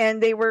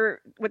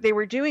what they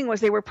were doing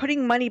was they were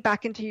putting money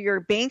back into your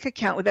bank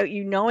account without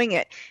you knowing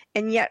it.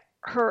 And yet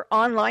her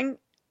online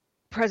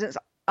presence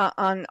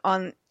on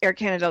Air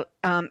Canada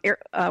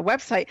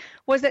website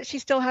was that she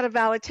still had a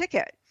valid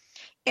ticket.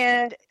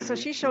 And so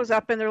she shows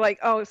up and they're like,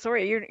 oh,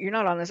 sorry, you're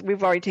not on this.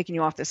 We've already taken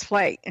you off this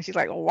flight. And she's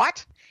like,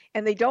 what?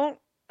 And they don't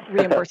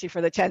reimburse you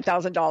for the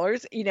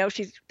 $10,000. You know,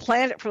 she's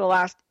planned it for the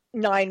last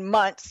 9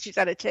 months. She's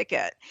had a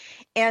ticket.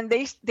 And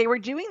they were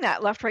doing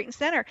that left, right, and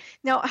center.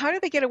 Now, how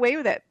do they get away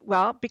with it?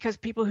 Well, because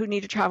people who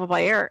need to travel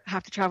by air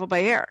have to travel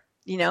by air.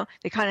 You know,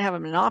 they kind of have a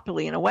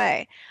monopoly in a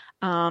way.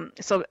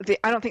 So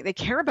I don't think they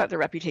care about their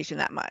reputation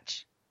that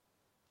much.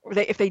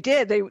 If they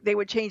did, they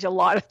would change a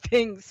lot of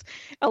things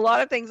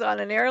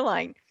on an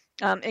airline,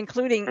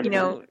 including, you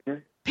know,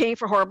 paying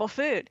for horrible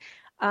food.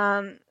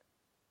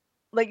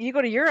 Like you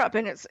go to Europe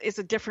and it's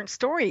a different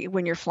story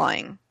when you're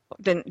flying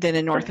than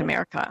in North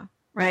America,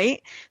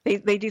 right?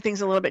 They do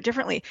things a little bit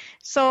differently.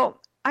 So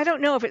I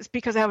don't know if it's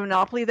because they have a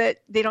monopoly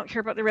that they don't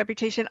care about their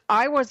reputation.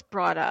 I was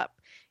brought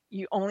up,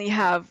 you only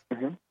have,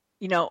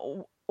 you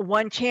know,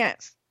 one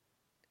chance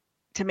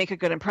to make a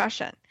good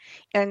impression.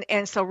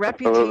 And so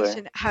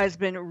reputation has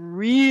been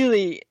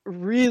really,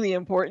 really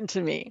important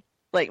to me,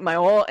 like my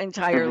whole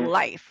entire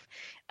life.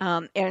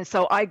 And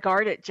so I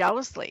guard it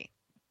jealously.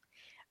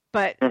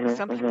 But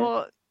some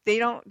people, they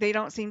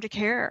don't seem to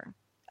care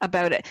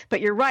about it.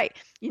 But you're right.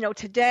 You know,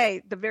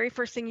 today, the very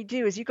first thing you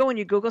do is you go and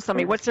you Google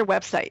somebody, what's their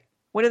website?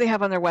 What do they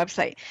have on their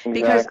website?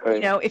 Because, you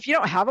know, if you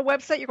don't have a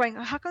website, you're going,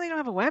 how come they don't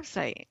have a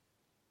website?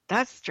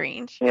 That's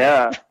strange.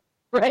 Yeah.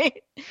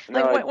 Right?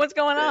 No, Like, what's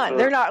going on?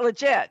 They're not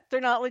legit. They're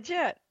not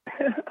legit.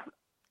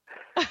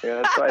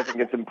 Yeah, that's why I think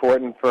it's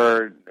important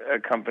for a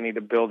company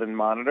to build and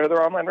monitor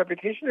their online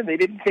reputation, and they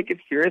didn't take it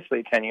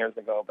seriously 10 years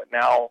ago. But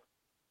now,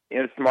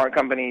 smart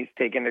companies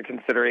take into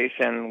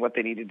consideration what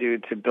they need to do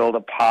to build a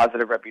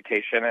positive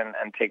reputation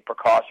and take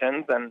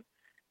precautions. And,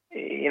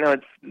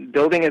 it's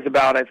building is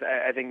about,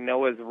 I think,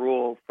 Noah's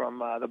rule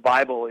from the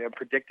Bible.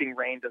 Predicting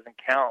rain doesn't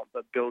count,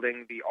 but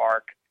building the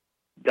ark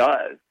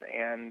does.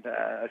 And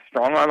a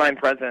strong online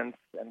presence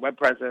and web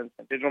presence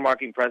and digital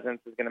marketing presence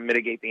is going to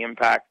mitigate the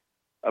impact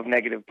of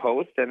negative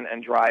posts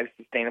and drive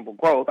sustainable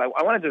growth. I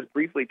want to just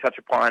briefly touch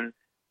upon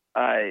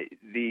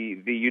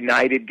the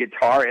United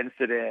Guitar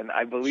incident.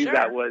 I believe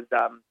that was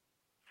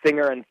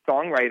singer and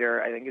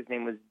songwriter, I think his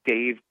name was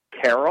Dave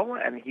Carroll,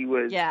 and he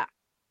was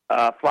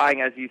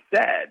flying, as you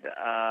said,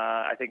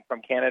 I think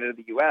from Canada to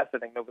the U.S., I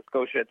think Nova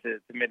Scotia to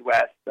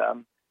Midwest,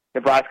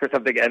 Nebraska or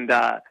something, and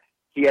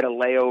he had a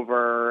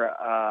layover,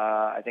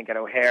 I think, at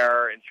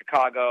O'Hare in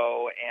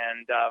Chicago,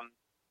 and,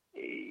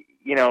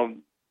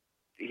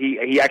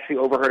 he actually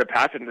overheard a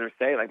passenger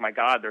say, like, my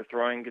God, they're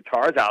throwing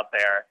guitars out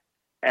there.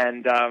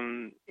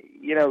 And,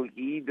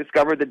 he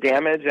discovered the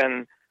damage,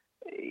 and,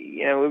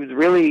 it was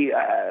really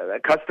a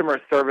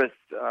customer service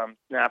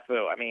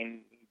snafu. I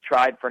mean, he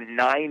tried for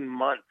 9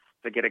 months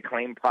to get a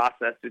claim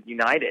processed with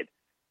United,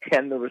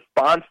 and the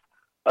response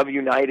of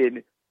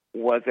United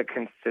was a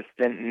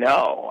consistent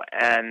no,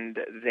 and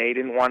they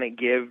didn't want to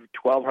give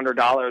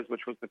 $1,200,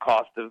 which was the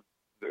cost of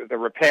the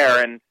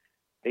repair, and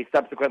they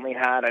subsequently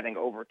had, I think,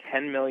 over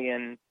 10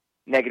 million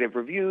negative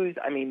reviews.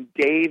 I mean,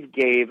 Dave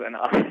gave an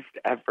honest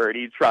effort.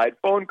 He tried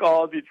phone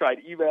calls. He tried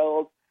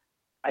emails.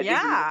 I think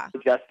he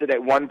suggested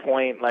at one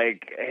point,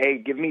 like, hey,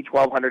 give me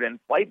 $1,200 in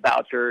flight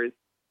vouchers.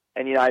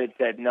 And United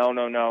said, no,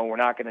 we're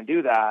not going to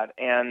do that.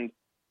 And,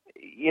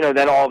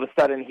 then all of a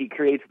sudden he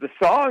creates the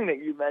song that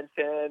you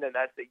mentioned, and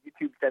that's a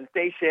YouTube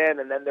sensation.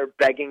 And then they're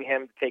begging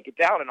him to take it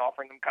down and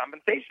offering him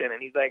compensation.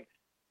 And he's like,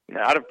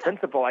 out of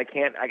principle, I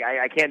can't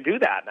do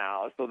that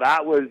now. So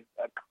that was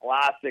a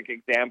classic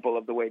example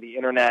of the way the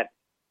internet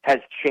has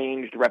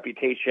changed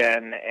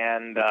reputation,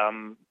 and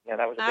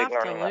that was a big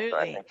learning lesson,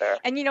 I think, there.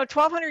 And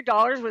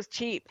 $1,200 was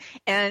cheap,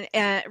 and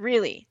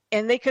really,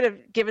 and they could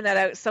have given that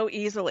out so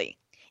easily.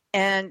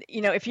 And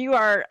if you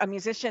are a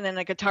musician and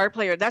a guitar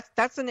player,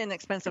 that's an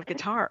inexpensive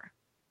guitar.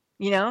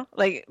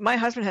 Like my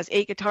husband has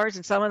 8 guitars,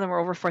 and some of them are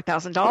over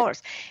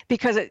 $4,000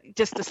 because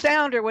just the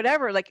sound or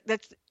whatever. Like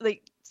that's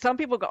like some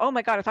people go, oh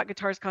my God, I thought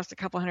guitars cost a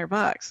couple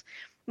 $100.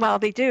 Well,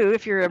 they do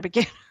if you're a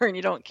beginner and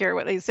you don't care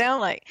what they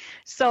sound like.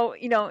 So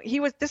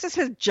this is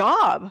his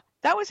job.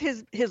 That was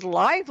his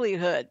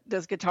livelihood.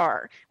 This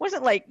guitar it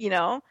wasn't like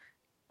it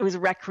was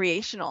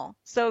recreational.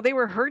 So they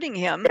were hurting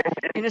him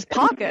in his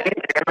pocket.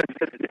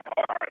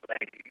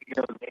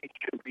 They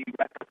should be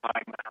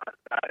rectifying that.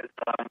 It's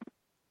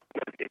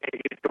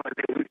going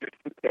to lose their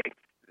sweepstakes.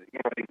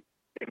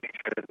 They make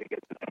sure that they get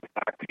the things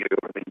back to you,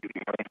 or they give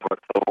you money for it.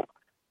 So,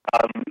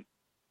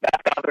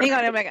 hang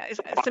on, oh my God,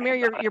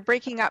 Samir, you're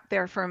breaking up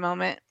there for a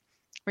moment.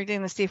 We're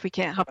going to see if we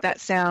can't help that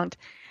sound.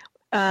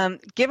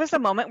 Give us a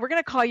moment. We're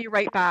going to call you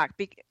right back,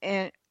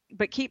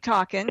 but keep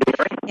talking.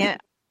 And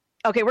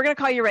okay, we're going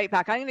to call you right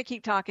back. I'm going to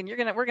keep talking.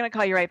 We're going to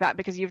call you right back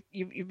because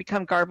you've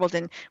become garbled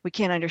and we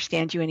can't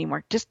understand you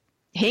anymore. Just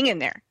hang in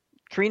there.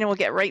 Karina will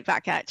get right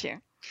back at you.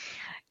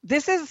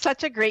 This is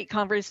such a great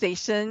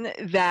conversation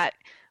that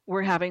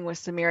we're having with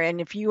Samir.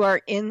 And if you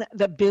are in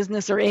the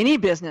business or any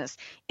business,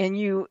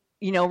 and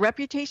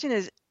reputation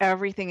is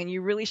everything, and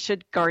you really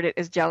should guard it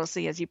as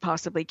jealously as you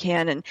possibly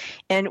can.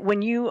 And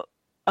when you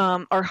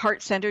are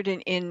heart-centered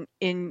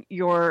in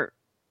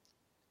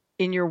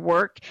your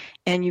work,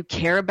 and you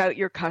care about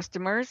your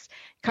customers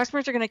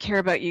are going to care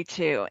about you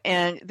too.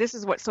 And this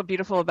is what's so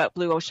beautiful about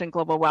Blue Ocean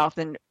Global Wealth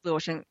and Blue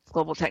Ocean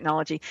Global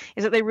Technology,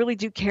 is that they really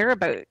do care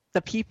about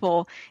the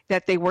people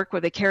that they work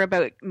with. They care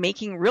about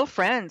making real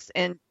friends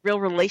and real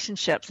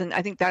relationships. And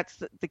I think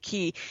that's the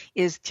key,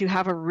 is to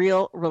have a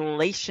real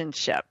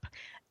relationship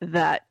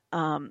that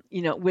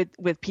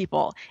with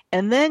people,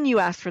 and then you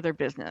ask for their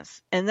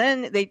business, and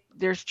then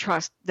there's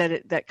trust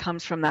that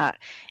comes from that,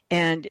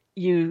 and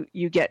you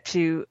get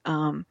to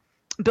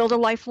build a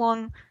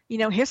lifelong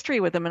history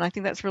with them, and I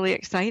think that's really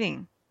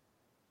exciting.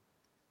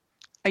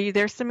 Are you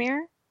there,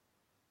 Samir?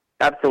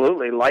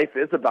 Absolutely. Life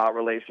is about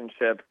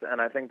relationships,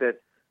 and I think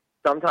that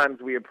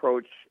sometimes we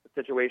approach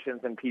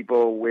situations and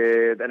people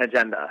with an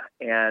agenda,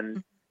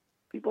 and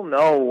people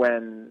know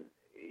when.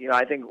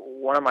 I think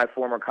one of my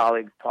former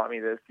colleagues taught me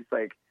this. He's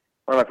like,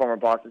 one of my former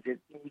bosses,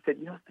 he said,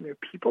 Samir,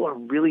 people are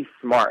really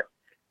smart.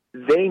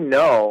 They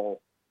know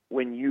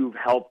when you've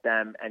helped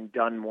them and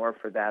done more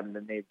for them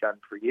than they've done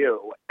for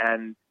you.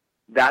 And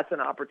that's an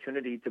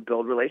opportunity to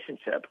build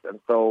relationships. And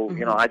so,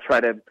 I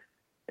try to,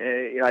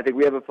 I think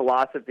we have a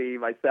philosophy,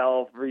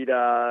 myself,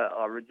 Rita,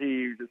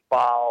 Rajiv,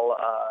 Jaspal,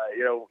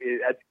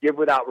 it's give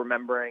without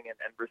remembering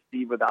and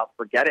receive without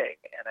forgetting.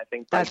 And I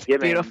think by that's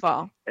giving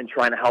beautiful. And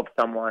trying to help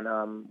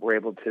someone, we're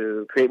able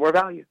to create more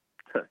value.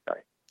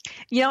 Sorry.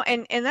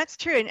 And that's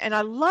true. And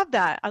I love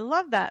that. I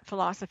love that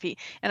philosophy.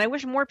 And I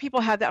wish more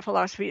people had that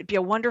philosophy. It'd be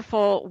a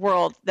wonderful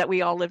world that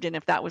we all lived in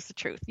if that was the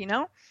truth,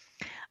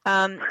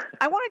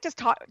 I want to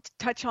just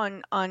touch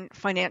on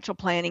financial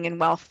planning and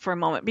wealth for a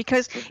moment,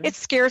 because it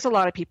scares a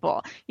lot of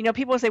people.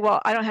 People say,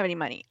 well, I don't have any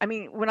money. I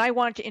mean, when I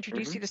wanted to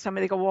introduce you to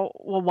somebody, they go,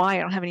 well, why?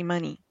 I don't have any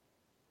money.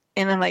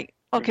 And I'm like,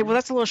 okay, well,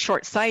 that's a little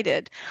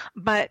short-sighted.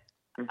 But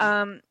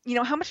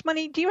how much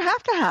money do you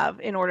have to have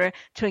in order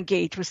to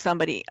engage with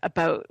somebody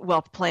about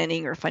wealth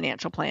planning or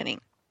financial planning?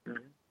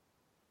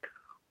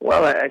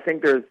 Well, I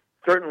think there's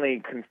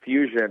certainly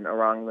confusion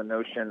around the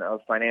notion of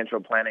financial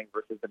planning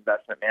versus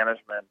investment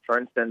management. For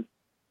instance,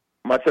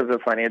 much of the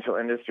financial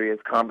industry is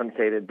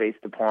compensated based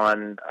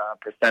upon a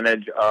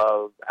percentage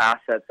of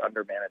assets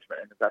under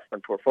management in an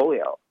investment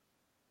portfolio.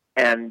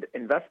 And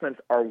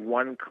investments are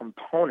one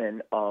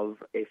component of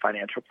a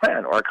financial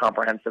plan or a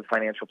comprehensive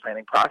financial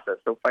planning process.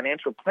 So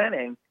financial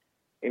planning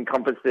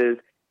encompasses,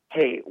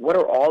 hey, what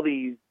are all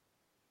these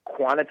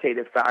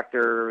quantitative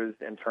factors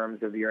in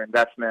terms of your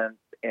investments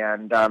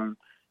and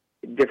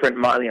different,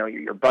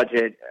 your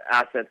budget,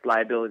 assets,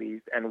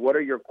 liabilities, and what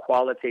are your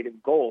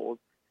qualitative goals,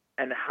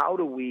 and how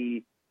do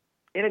we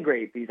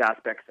integrate these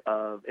aspects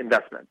of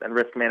investments and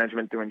risk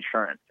management through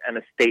insurance and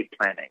estate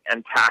planning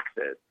and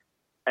taxes,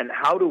 and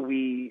how do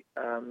we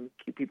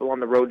keep people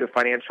on the road to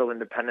financial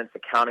independence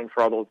accounting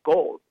for all those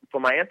goals? So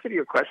my answer to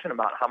your question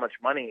about how much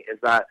money is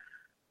that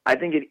I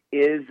think it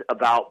is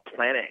about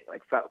planning.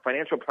 Like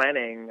financial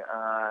planning,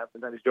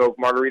 sometimes joke,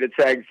 Margarita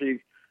Cheng, she's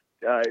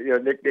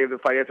nicknamed the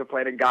financial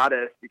planning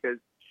goddess because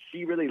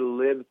she really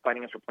lives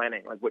financial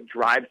planning. Like what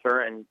drives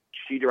her and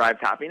she derives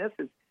happiness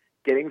is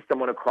getting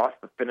someone across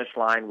the finish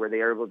line where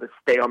they are able to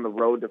stay on the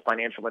road to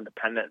financial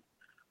independence.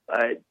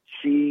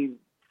 She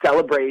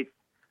celebrates,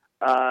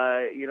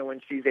 when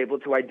she's able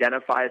to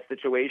identify a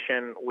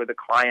situation with a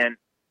client.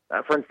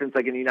 For instance,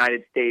 like in the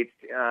United States,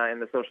 in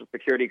the Social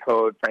Security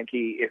Code,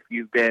 Frankie, if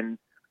you've been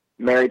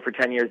married for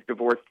 10 years,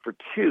 divorced for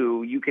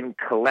 2, you can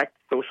collect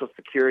Social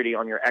Security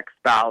on your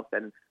ex-spouse,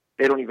 and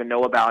they don't even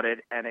know about it,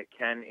 and it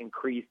can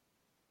increase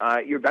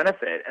your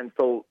benefit. And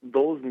so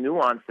those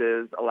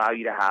nuances allow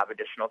you to have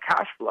additional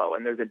cash flow.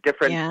 And there's a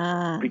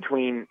difference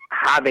between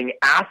having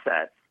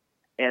assets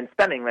and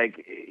spending.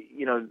 Like,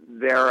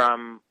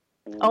 they're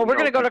we're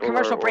going to go to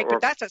commercial break,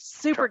 but that's a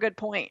super good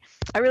point.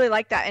 I really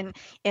like that.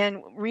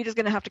 And Rita's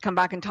going to have to come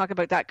back and talk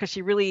about that because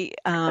she really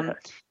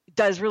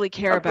does really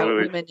care about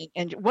women,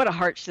 and what a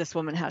heart this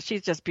woman has.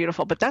 She's just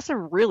beautiful. But that's a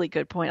really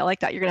good point. I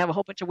like that. You're going to have a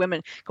whole bunch of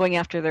women going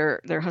after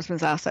their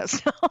husband's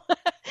assets.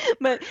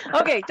 But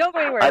okay, don't go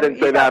anywhere. I didn't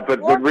say that,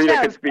 but Rita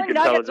can speak intelligence.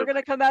 Nuggets are going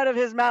to come out of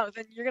his mouth,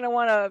 and you're going to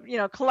want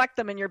to, collect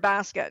them in your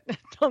basket.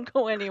 Don't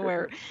go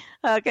anywhere.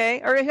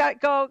 Okay, or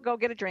go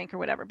get a drink or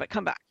whatever, but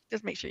come back.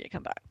 Just make sure you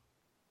come back.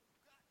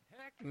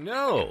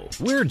 No,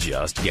 we're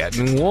just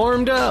getting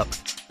warmed up.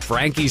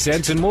 Frankie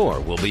Sense and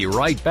More will be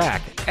right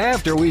back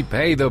after we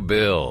pay the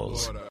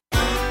bills.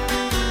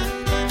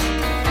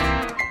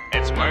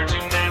 It's words you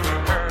never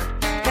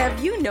heard.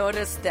 Have you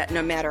noticed that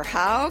no matter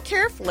how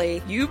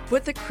carefully you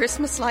put the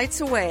Christmas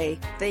lights away,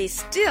 they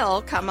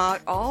still come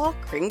out all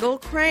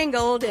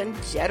cringle-crangled and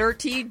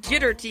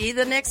jitterty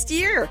the next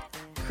year?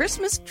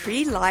 Christmas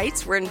tree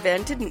lights were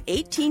invented in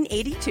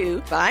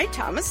 1882 by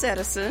Thomas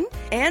Edison,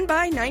 and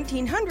by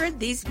 1900,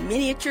 these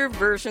miniature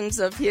versions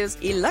of his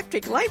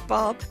electric light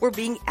bulb were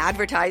being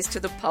advertised to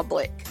the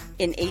public.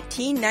 In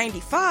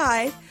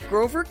 1895,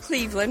 Grover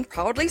Cleveland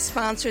proudly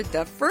sponsored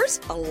the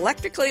first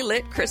electrically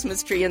lit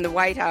Christmas tree in the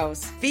White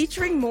House,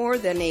 featuring more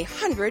than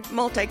 100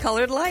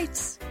 multicolored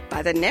lights.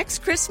 By the next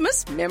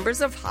Christmas,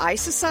 members of high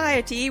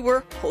society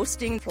were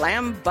hosting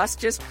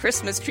flambustious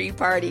Christmas tree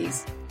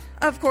parties.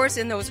 Of course,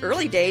 in those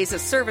early days, the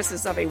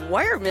services of a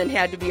wireman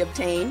had to be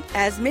obtained,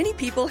 as many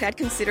people had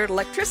considered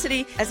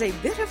electricity as a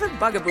bit of a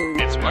bugaboo.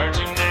 It's words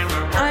you never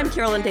heard. I'm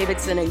Carolyn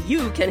Davidson, and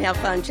you can have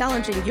fun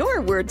challenging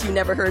your words you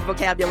never heard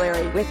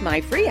vocabulary with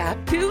my free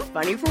app, Too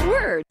Funny for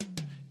Words.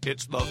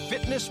 It's the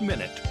Fitness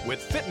Minute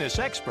with fitness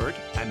expert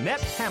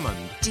Annette Hammond.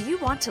 Do you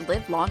want to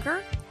live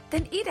longer?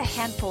 Then eat a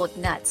handful of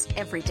nuts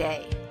every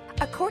day.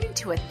 According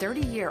to a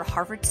 30-year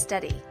Harvard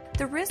study,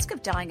 the risk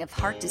of dying of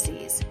heart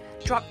disease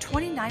dropped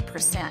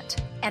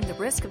 29%, and the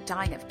risk of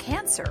dying of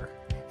cancer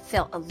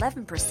fell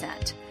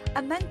 11%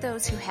 among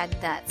those who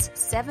had nuts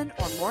 7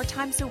 or more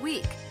times a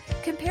week,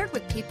 compared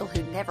with people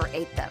who never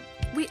ate them.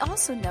 We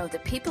also know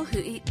that people who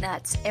eat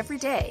nuts every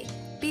day,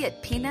 be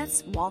it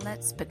peanuts,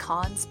 walnuts,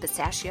 pecans,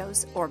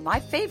 pistachios, or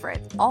my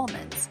favorite,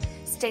 almonds,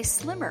 stay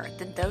slimmer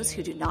than those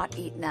who do not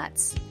eat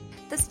nuts.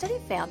 The study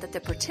found that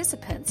the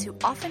participants who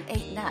often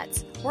ate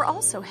nuts were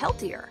also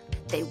healthier.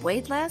 They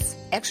weighed less,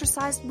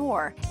 exercised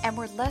more, and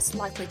were less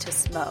likely to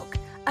smoke,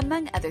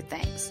 among other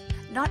things.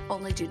 Not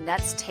only do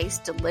nuts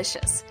taste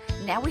delicious,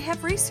 now we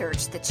have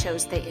research that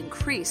shows they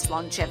increase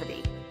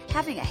longevity.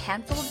 Having a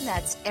handful of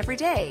nuts every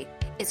day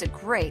is a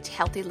great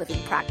healthy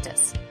living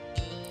practice.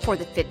 For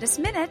the Fitness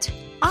Minute,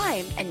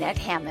 I'm Annette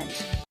Hammond.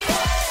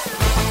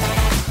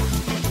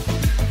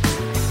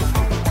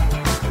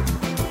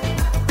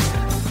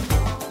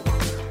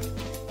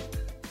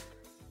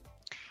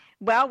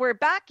 Well, we're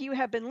back. You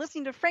have been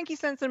listening to Frankie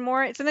Sense and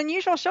More. It's an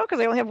unusual show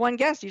because I only have one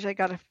guest. Usually I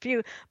got a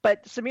few,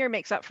 but Samir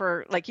makes up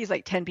for, he's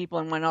like 10 people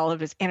in one, all of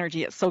his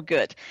energy. It's so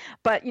good.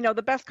 But,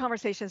 the best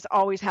conversations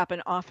always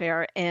happen off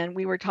air. And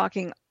we were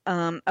talking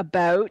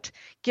about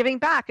giving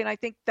back. And I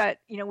think that,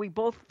 we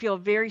both feel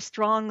very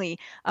strongly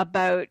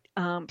about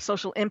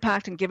social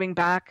impact and giving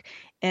back.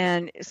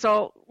 And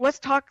so let's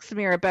talk,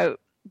 Samir,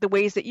 about the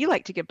ways that you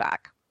like to give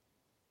back.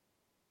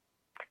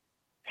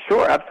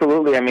 Sure,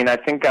 absolutely. I mean, I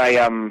think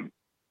I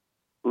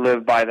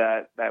live by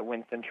that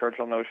Winston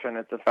Churchill notion.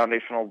 It's a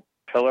foundational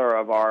pillar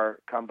of our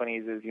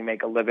companies is you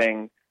make a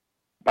living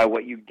by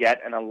what you get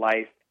and a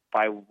life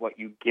by what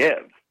you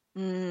give.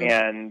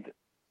 And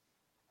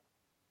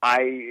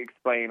I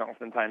explain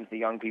oftentimes to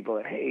young people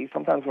that, hey,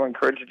 sometimes we're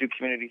encouraged to do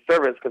community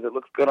service because it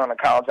looks good on a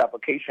college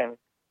application.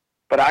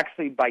 But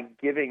actually, by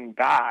giving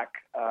back,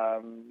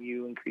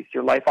 you increase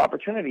your life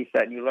opportunity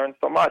set and you learn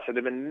so much. And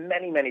there have been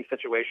many, many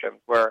situations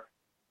where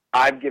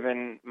I've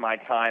given my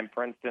time.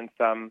 For instance,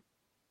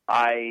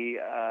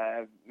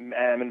 I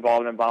am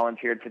involved and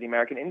volunteered for the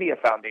American India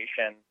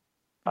Foundation,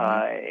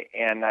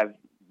 and I've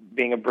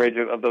being a bridge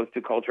of those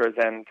two cultures.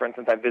 And for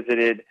instance, I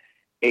visited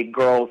a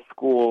girls'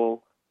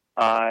 school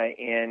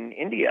in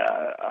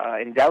India,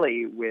 in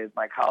Delhi, with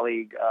my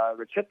colleague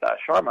Rachita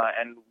Sharma,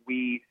 and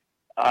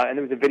and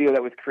there was a video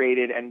that was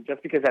created. And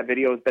just because that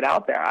video has been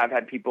out there, I've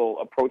had people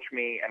approach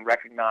me and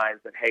recognize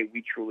that, hey,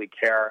 we truly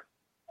care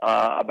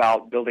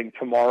about building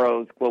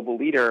tomorrow's global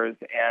leaders.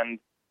 And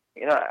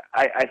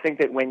I think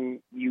that when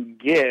you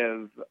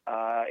give,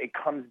 it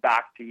comes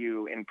back to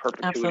you in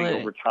perpetuity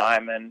over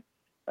time. And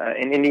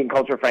in Indian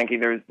culture, Frankie,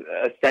 there's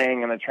a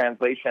saying in the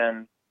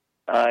translation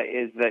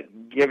is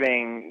that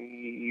giving,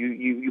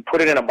 you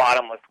put it in a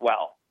bottomless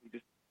well. You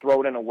just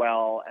throw it in a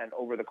well, and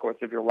over the course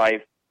of your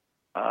life,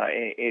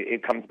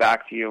 it comes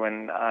back to you.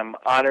 And I'm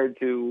honored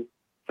to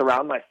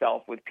surround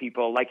myself with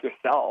people like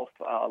yourself,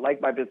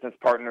 like my business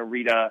partner,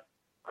 Rita,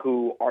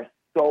 who are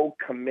so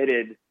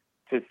committed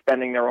to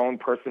spending their own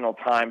personal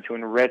time to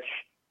enrich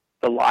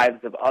the lives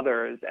of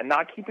others and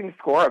not keeping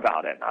score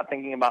about it, not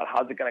thinking about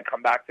how's it going to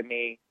come back to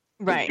me.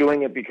 Right.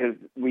 Doing it because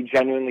we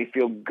genuinely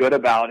feel good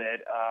about it,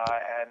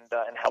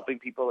 and helping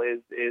people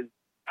is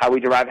how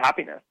we derive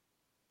happiness.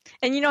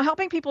 And,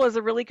 helping people is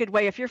a really good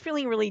way. If you're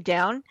feeling really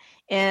down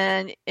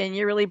and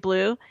you're really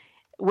blue,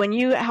 when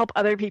you help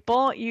other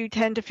people, you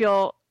tend to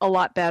feel a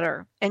lot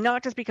better. And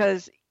not just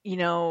because,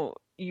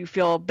 you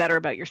feel better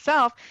about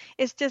yourself.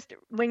 It's just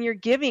when you're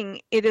giving,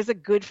 it is a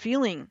good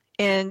feeling,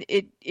 and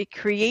it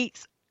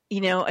creates,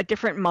 a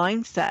different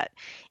mindset,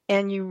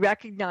 and you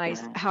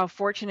recognize how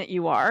fortunate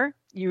you are.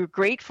 You're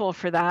grateful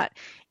for that,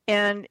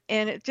 and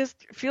it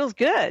just feels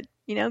good.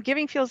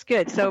 Giving feels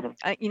good. So,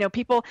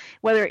 people,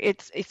 whether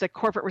it's a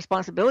corporate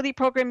responsibility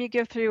program you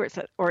give through,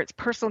 or it's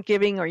personal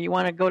giving, or you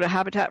want to go to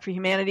Habitat for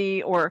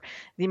Humanity or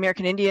the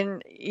American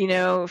Indian,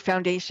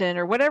 Foundation,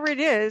 or whatever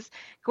it is,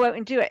 go out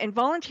and do it. And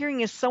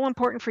volunteering is so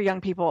important for young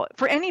people,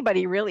 for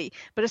anybody really,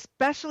 but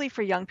especially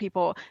for young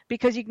people,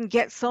 because you can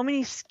get so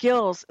many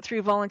skills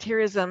through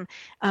volunteerism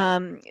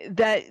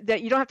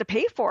that you don't have to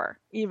pay for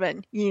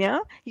even, you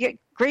get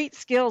great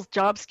skills,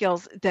 job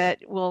skills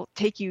that will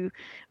take you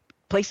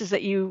places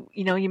that you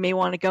may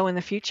want to go in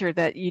the future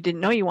that you didn't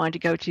know you wanted to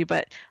go to,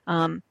 but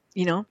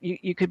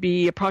you could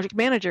be a project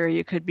manager,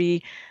 you could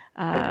be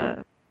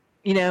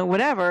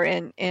whatever,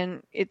 and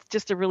it's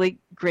just a really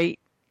great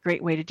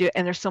way to do it.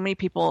 And there's so many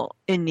people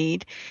in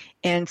need,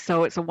 and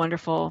so it's a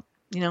wonderful,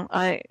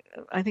 I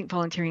think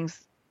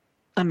volunteering's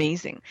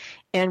amazing,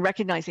 and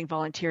recognizing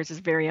volunteers is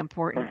very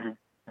important.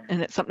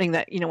 And it's something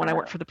that, when I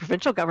worked for the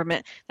provincial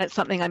government, that's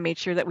something I made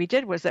sure that we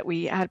did, was that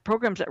we had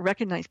programs that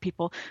recognized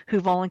people who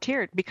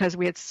volunteered, because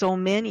we had so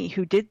many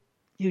who did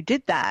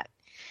that.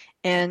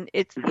 And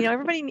it's,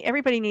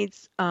 everybody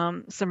needs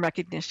some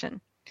recognition.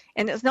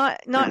 And it's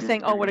not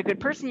saying, oh, what a good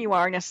person you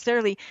are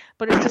necessarily,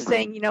 but it's just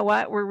saying, you know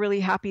what, we're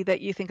really happy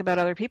that you think about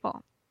other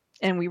people.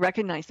 And we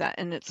recognize that,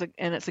 and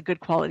it's a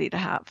good quality to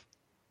have.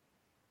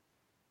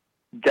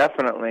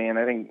 Definitely. And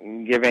I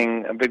think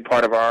giving, a big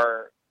part of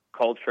our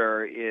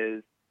culture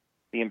is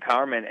the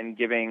empowerment and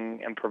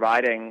giving and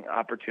providing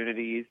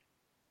opportunities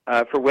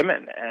for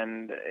women.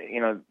 And,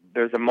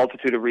 there's a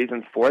multitude of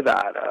reasons for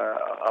that.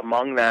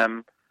 Among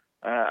them,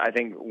 I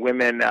think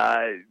women,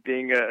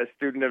 being a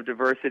student of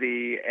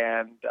diversity,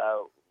 and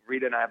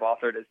Rita and I have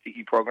authored a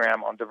CE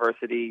program on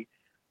diversity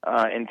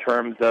in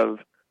terms of,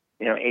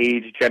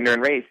 age, gender,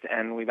 and race.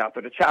 And we've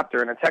authored a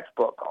chapter in a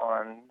textbook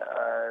on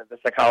the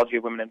psychology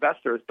of women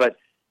investors. But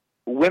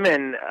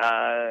women,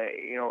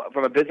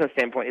 from a business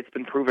standpoint, it's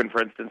been proven,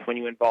 for instance, when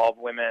you involve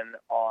women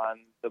on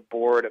the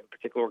board of a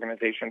particular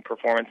organization,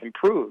 performance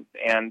improves.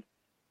 And,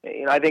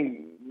 I think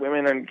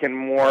women can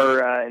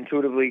more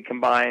intuitively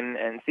combine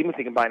and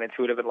seamlessly combine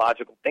intuitive and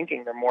logical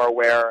thinking. They're more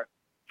aware,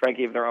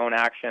 frankly, of their own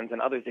actions and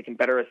others. They can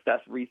better assess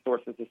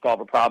resources to solve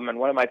a problem. And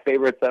one of my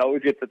favorites that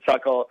always gets a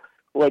chuckle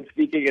when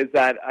speaking is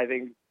that I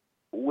think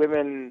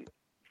women,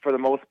 for the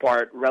most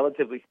part,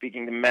 relatively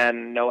speaking to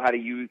men, know how to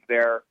use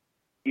their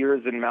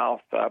ears and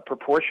mouth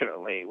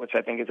proportionately, which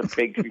I think is a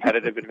big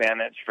competitive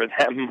advantage for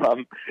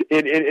them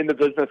in the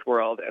business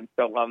world. And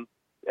so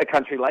a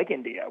country like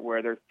India,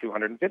 where there's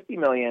 250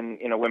 million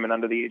women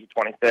under the age of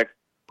 26,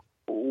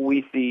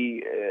 we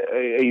see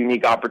a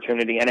unique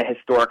opportunity and a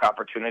historic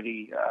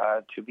opportunity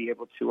to be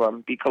able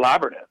to be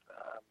collaborative.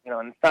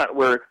 And it's not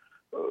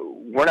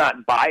we're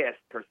not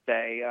biased per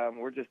se.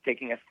 We're just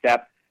taking a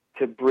step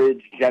to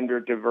bridge gender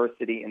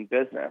diversity in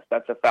business.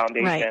 That's a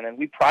foundation, right. And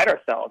we pride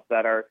ourselves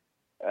that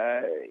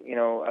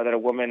that a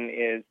woman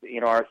is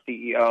our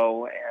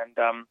CEO,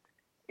 and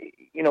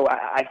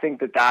I think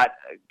that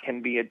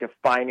can be a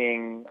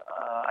defining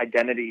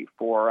identity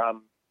for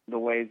the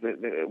ways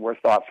that we're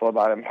thoughtful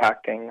about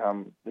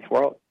impacting this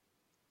world.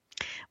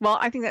 Well,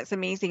 I think that's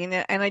amazing,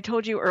 and I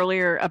told you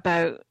earlier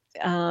about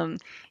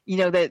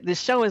that the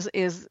show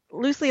is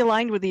loosely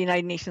aligned with the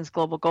United Nations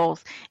global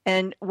goals,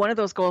 and one of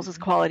those goals is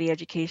quality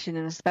education,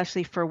 and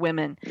especially for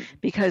women,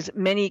 because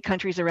many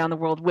countries around the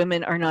world,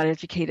 women are not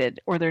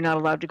educated, or they're not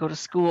allowed to go to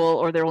school,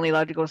 or they're only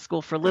allowed to go to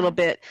school for a little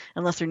bit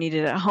unless they're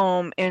needed at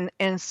home,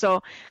 and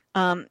so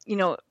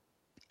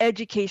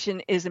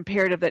education is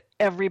imperative that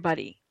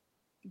everybody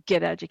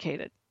get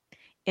educated,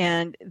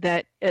 and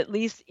that at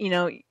least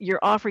you're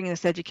offering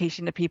this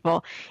education to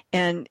people.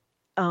 And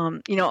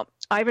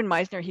Ivan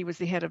Meisner, he was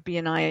the head of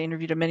BNI. I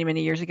interviewed him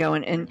many years ago,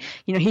 and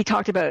he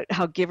talked about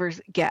how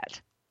givers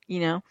get,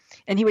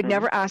 and he would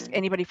never ask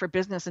anybody for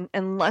business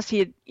unless he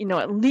had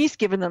at least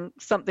given them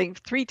something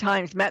 3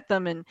 times, met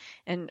them and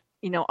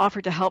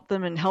offered to help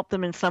them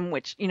in some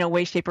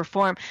way, shape, or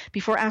form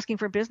before asking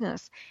for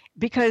business.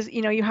 Because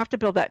you have to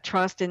build that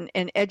trust, and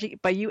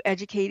by you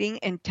educating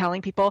and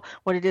telling people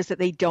what it is that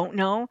they don't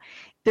know,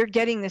 they're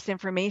getting this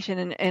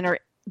information and are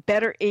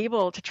better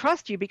able to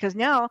trust you, because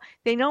now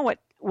they know what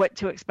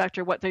to expect,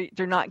 or what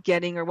they're not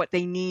getting, or what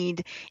they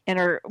need, and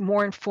are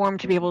more informed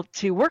to be able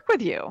to work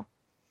with you.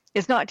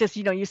 It's not just,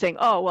 you saying,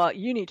 oh, well,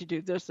 you need to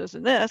do this, this,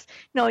 and this.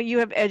 No, you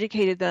have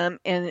educated them,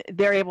 and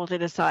they're able to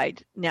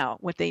decide now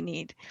what they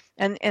need.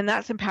 And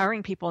that's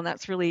empowering people, and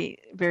that's really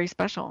very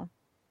special.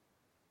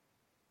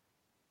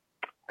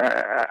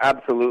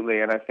 Absolutely.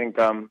 And I think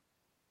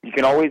you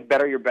can always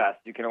better your best.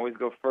 You can always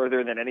go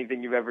further than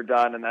anything you've ever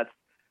done. And that's,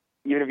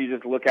 even if you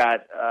just look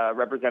at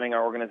representing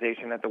our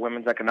organization at the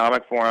Women's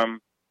Economic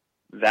Forum,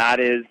 that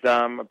is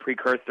a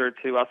precursor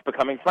to us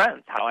becoming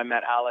friends, how I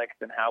met Alex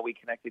and how we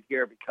connected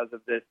here, because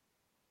of this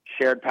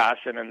shared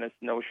passion and this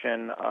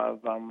notion of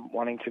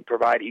wanting to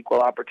provide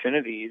equal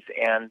opportunities.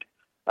 And,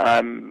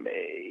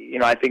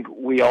 I think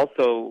we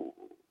also,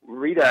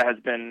 Rita has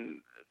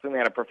certainly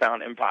had a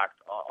profound impact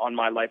on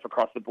my life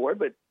across the board,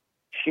 but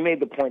she made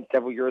the point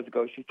several years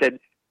ago. She said,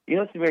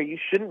 Samir, you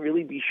shouldn't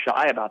really be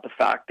shy about the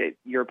fact that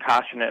you're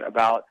passionate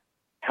about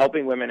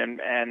helping women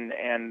and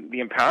the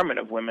empowerment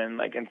of women.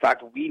 Like, in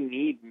fact, we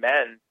need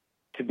men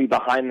to be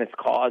behind this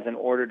cause in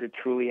order to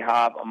truly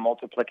have a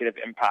multiplicative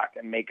impact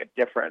and make a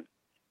difference.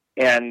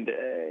 And,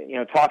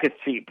 talk is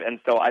cheap. And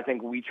so I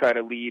think we try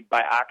to lead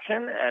by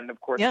action, and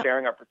of course,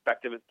 sharing our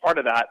perspective is part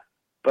of that.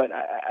 But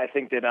I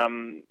think that,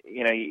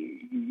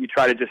 you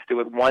try to just do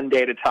it one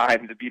day at a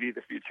time, the beauty of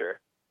the future.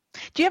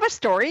 Do you have a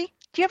story?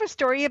 Do you have a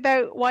story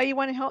about why you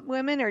want to help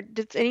women, or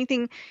did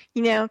anything,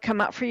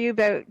 come up for you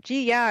about,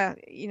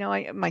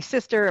 my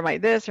sister, or my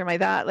this, or my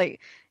that?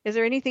 Like, is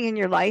there anything in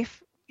your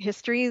life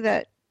history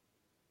that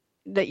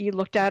you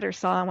looked at or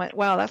saw and went,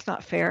 wow, that's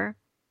not fair?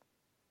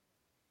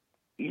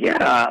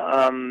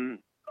 Yeah,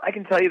 I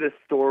can tell you the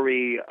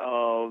story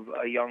of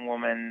a young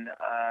woman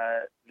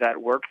that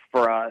works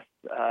for us.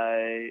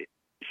 Her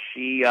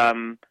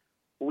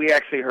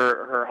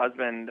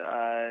husband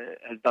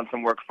has done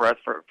some work for us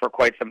for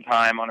quite some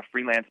time on a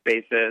freelance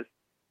basis.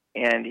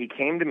 And he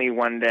came to me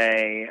one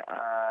day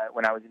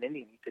when I was in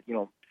India, and he said,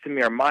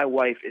 Samir, my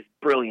wife is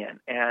brilliant.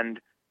 And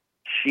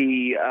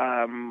she,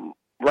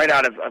 right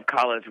out of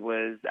college,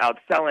 was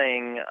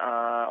outselling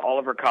all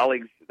of her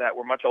colleagues that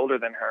were much older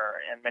than her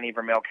and many of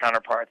her male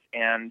counterparts.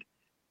 And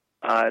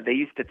they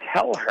used to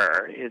tell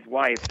her, his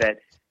wife, that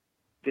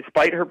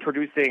despite her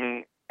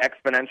producing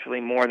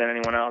exponentially more than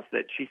anyone else,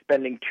 that she's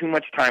spending too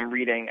much time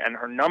reading and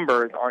her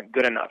numbers aren't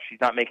good enough.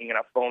 She's not making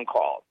enough phone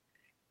calls.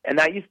 And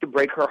that used to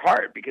break her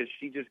heart, because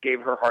she just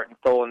gave her heart and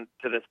soul into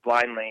this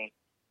blindly.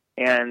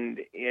 And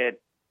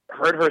it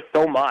hurt her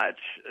so much,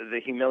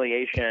 the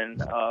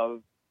humiliation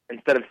of,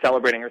 instead of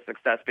celebrating her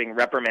success, being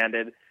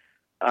reprimanded,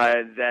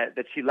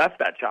 that she left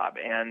that job.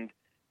 And,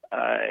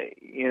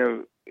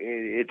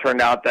 it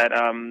turned out that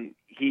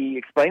he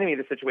explained to me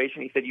the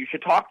situation. He said, you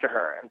should talk to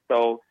her. And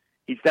so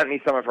he sent me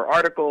some of her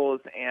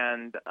articles,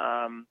 and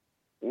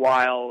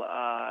while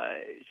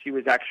she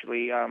was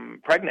actually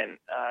pregnant,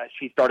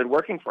 she started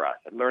working for us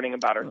and learning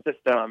about our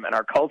system and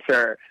our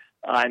culture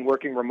and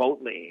working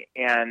remotely.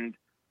 And,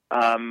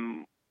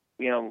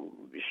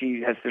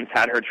 she has since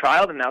had her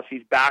child, and now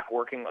she's back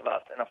working with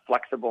us in a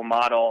flexible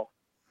model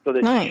so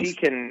that she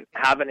can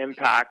have an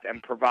impact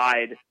and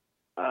provide,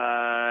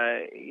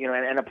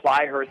 and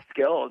apply her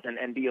skills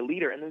and be a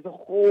leader. And there's a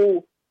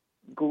whole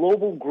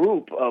global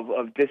group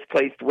of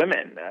displaced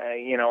women,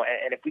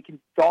 and if we can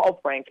solve,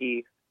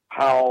 Frankie,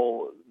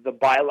 how the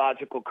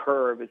biological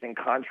curve is in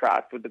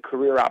contrast with the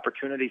career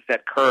opportunity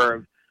set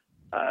curve.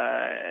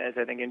 As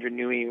I think Indra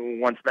Nooyi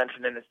once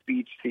mentioned in a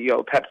speech,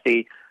 CEO of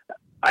Pepsi,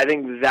 I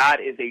think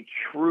that is a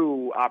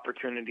true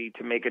opportunity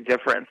to make a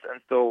difference. And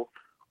so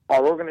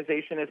our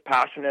organization is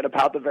passionate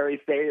about the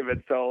very same.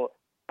 And so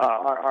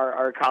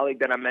our colleague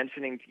that I'm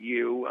mentioning to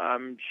you,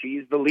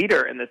 she's the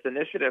leader in this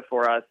initiative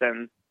for us.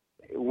 And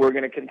we're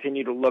going to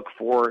continue to look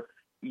for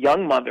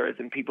young mothers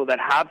and people that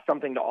have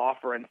something to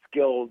offer and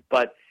skills,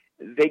 but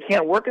they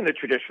can't work in the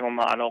traditional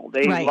model.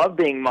 They love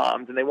being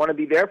moms and they want to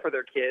be there for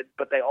their kids,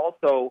 but they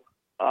also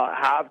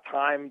have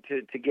time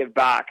to give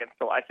back. And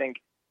so I think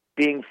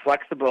being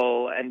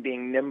flexible and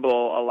being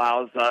nimble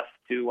allows us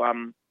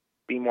to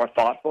be more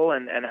thoughtful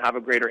and have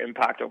a greater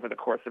impact over the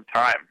course of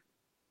time.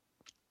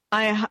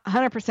 I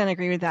 100%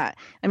 agree with that.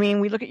 I mean,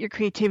 we look at your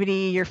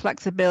creativity, your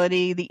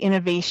flexibility, the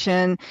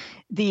innovation,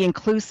 the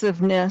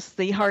inclusiveness,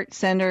 the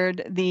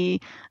heart-centered, this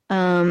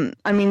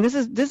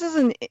is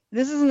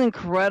an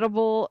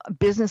incredible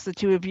business the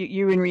two of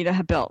you and Rita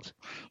have built.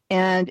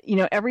 And,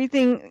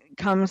 everything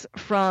comes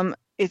from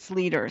its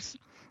leaders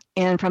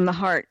and from the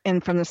heart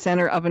and from the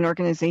center of an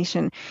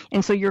organization.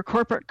 And so your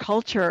corporate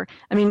culture,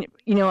 I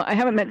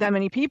haven't met that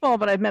many people,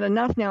 but I've met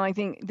enough now. I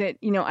think that,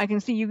 I can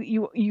see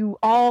you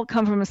all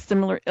come from a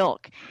similar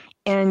ilk,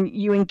 and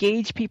you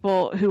engage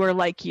people who are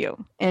like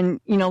you, and,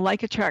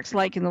 like attracts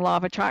like in the law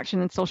of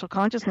attraction and social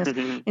consciousness.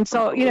 And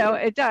so,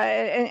 it does.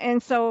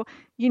 And so,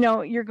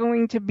 you're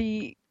going to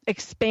be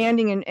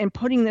expanding and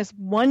putting this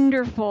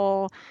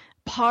wonderful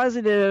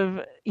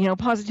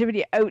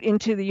positivity out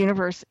into the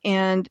universe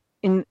and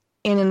in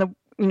the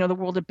the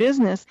world of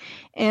business,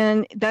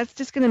 and that's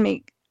just going to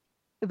make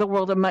the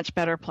world a much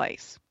better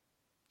place.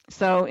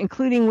 So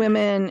including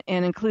women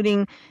and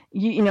including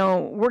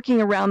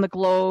working around the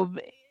globe.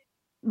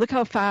 Look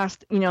how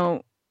fast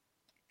 20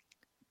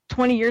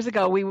 years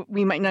ago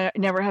we might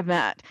never have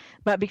met,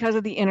 but because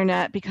of the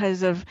internet,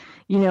 because of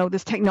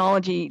this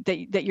technology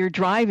that you're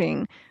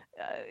driving,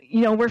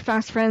 we're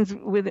fast friends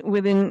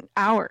within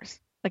hours.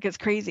 Like, it's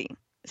crazy.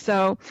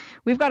 So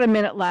we've got a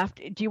minute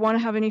left. Do you want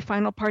to have any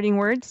final parting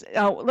words?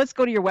 Let's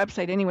go to your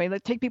website anyway.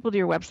 Let's take people to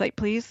your website,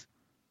 please.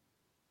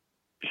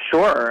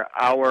 Sure.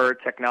 Our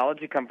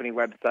technology company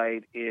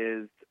website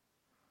is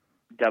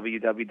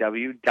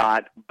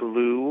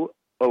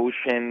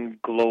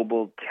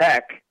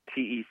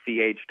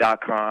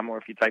www.blueoceanglobaltech.com, or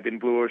if you type in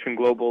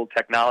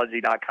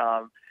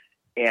blueoceanglobaltechnology.com.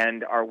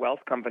 And our wealth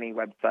company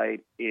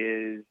website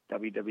is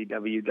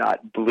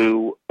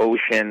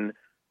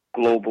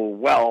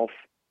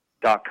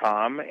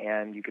www.blueoceanglobalwealth.com,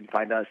 and you can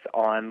find us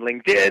on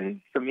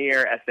LinkedIn,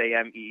 Sameer,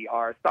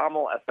 S-A-M-E-R,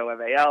 Somal,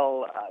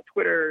 S-O-M-A-L,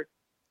 Twitter,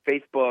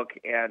 Facebook,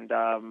 and,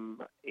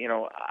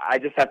 I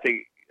just have to,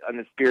 in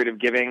the spirit of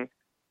giving,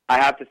 I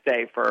have to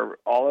say, for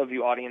all of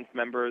you audience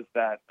members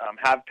that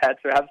have pets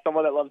or have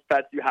someone that loves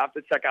pets, you have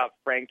to check out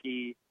thank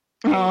you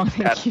so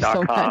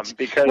much.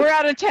 Because we're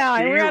out of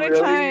time. We're out of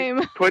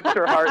time. Puts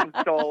her heart and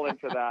soul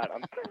into that.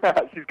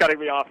 She's cutting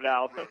me off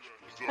now.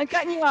 I'm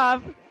cutting you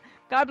off.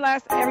 God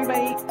bless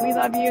everybody. We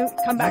love you.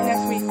 Come back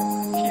next week.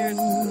 Cheers.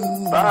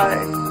 Bye.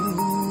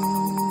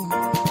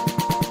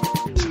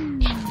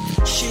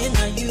 She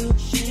not you.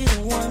 She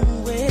the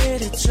one way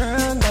to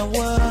turn the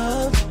world.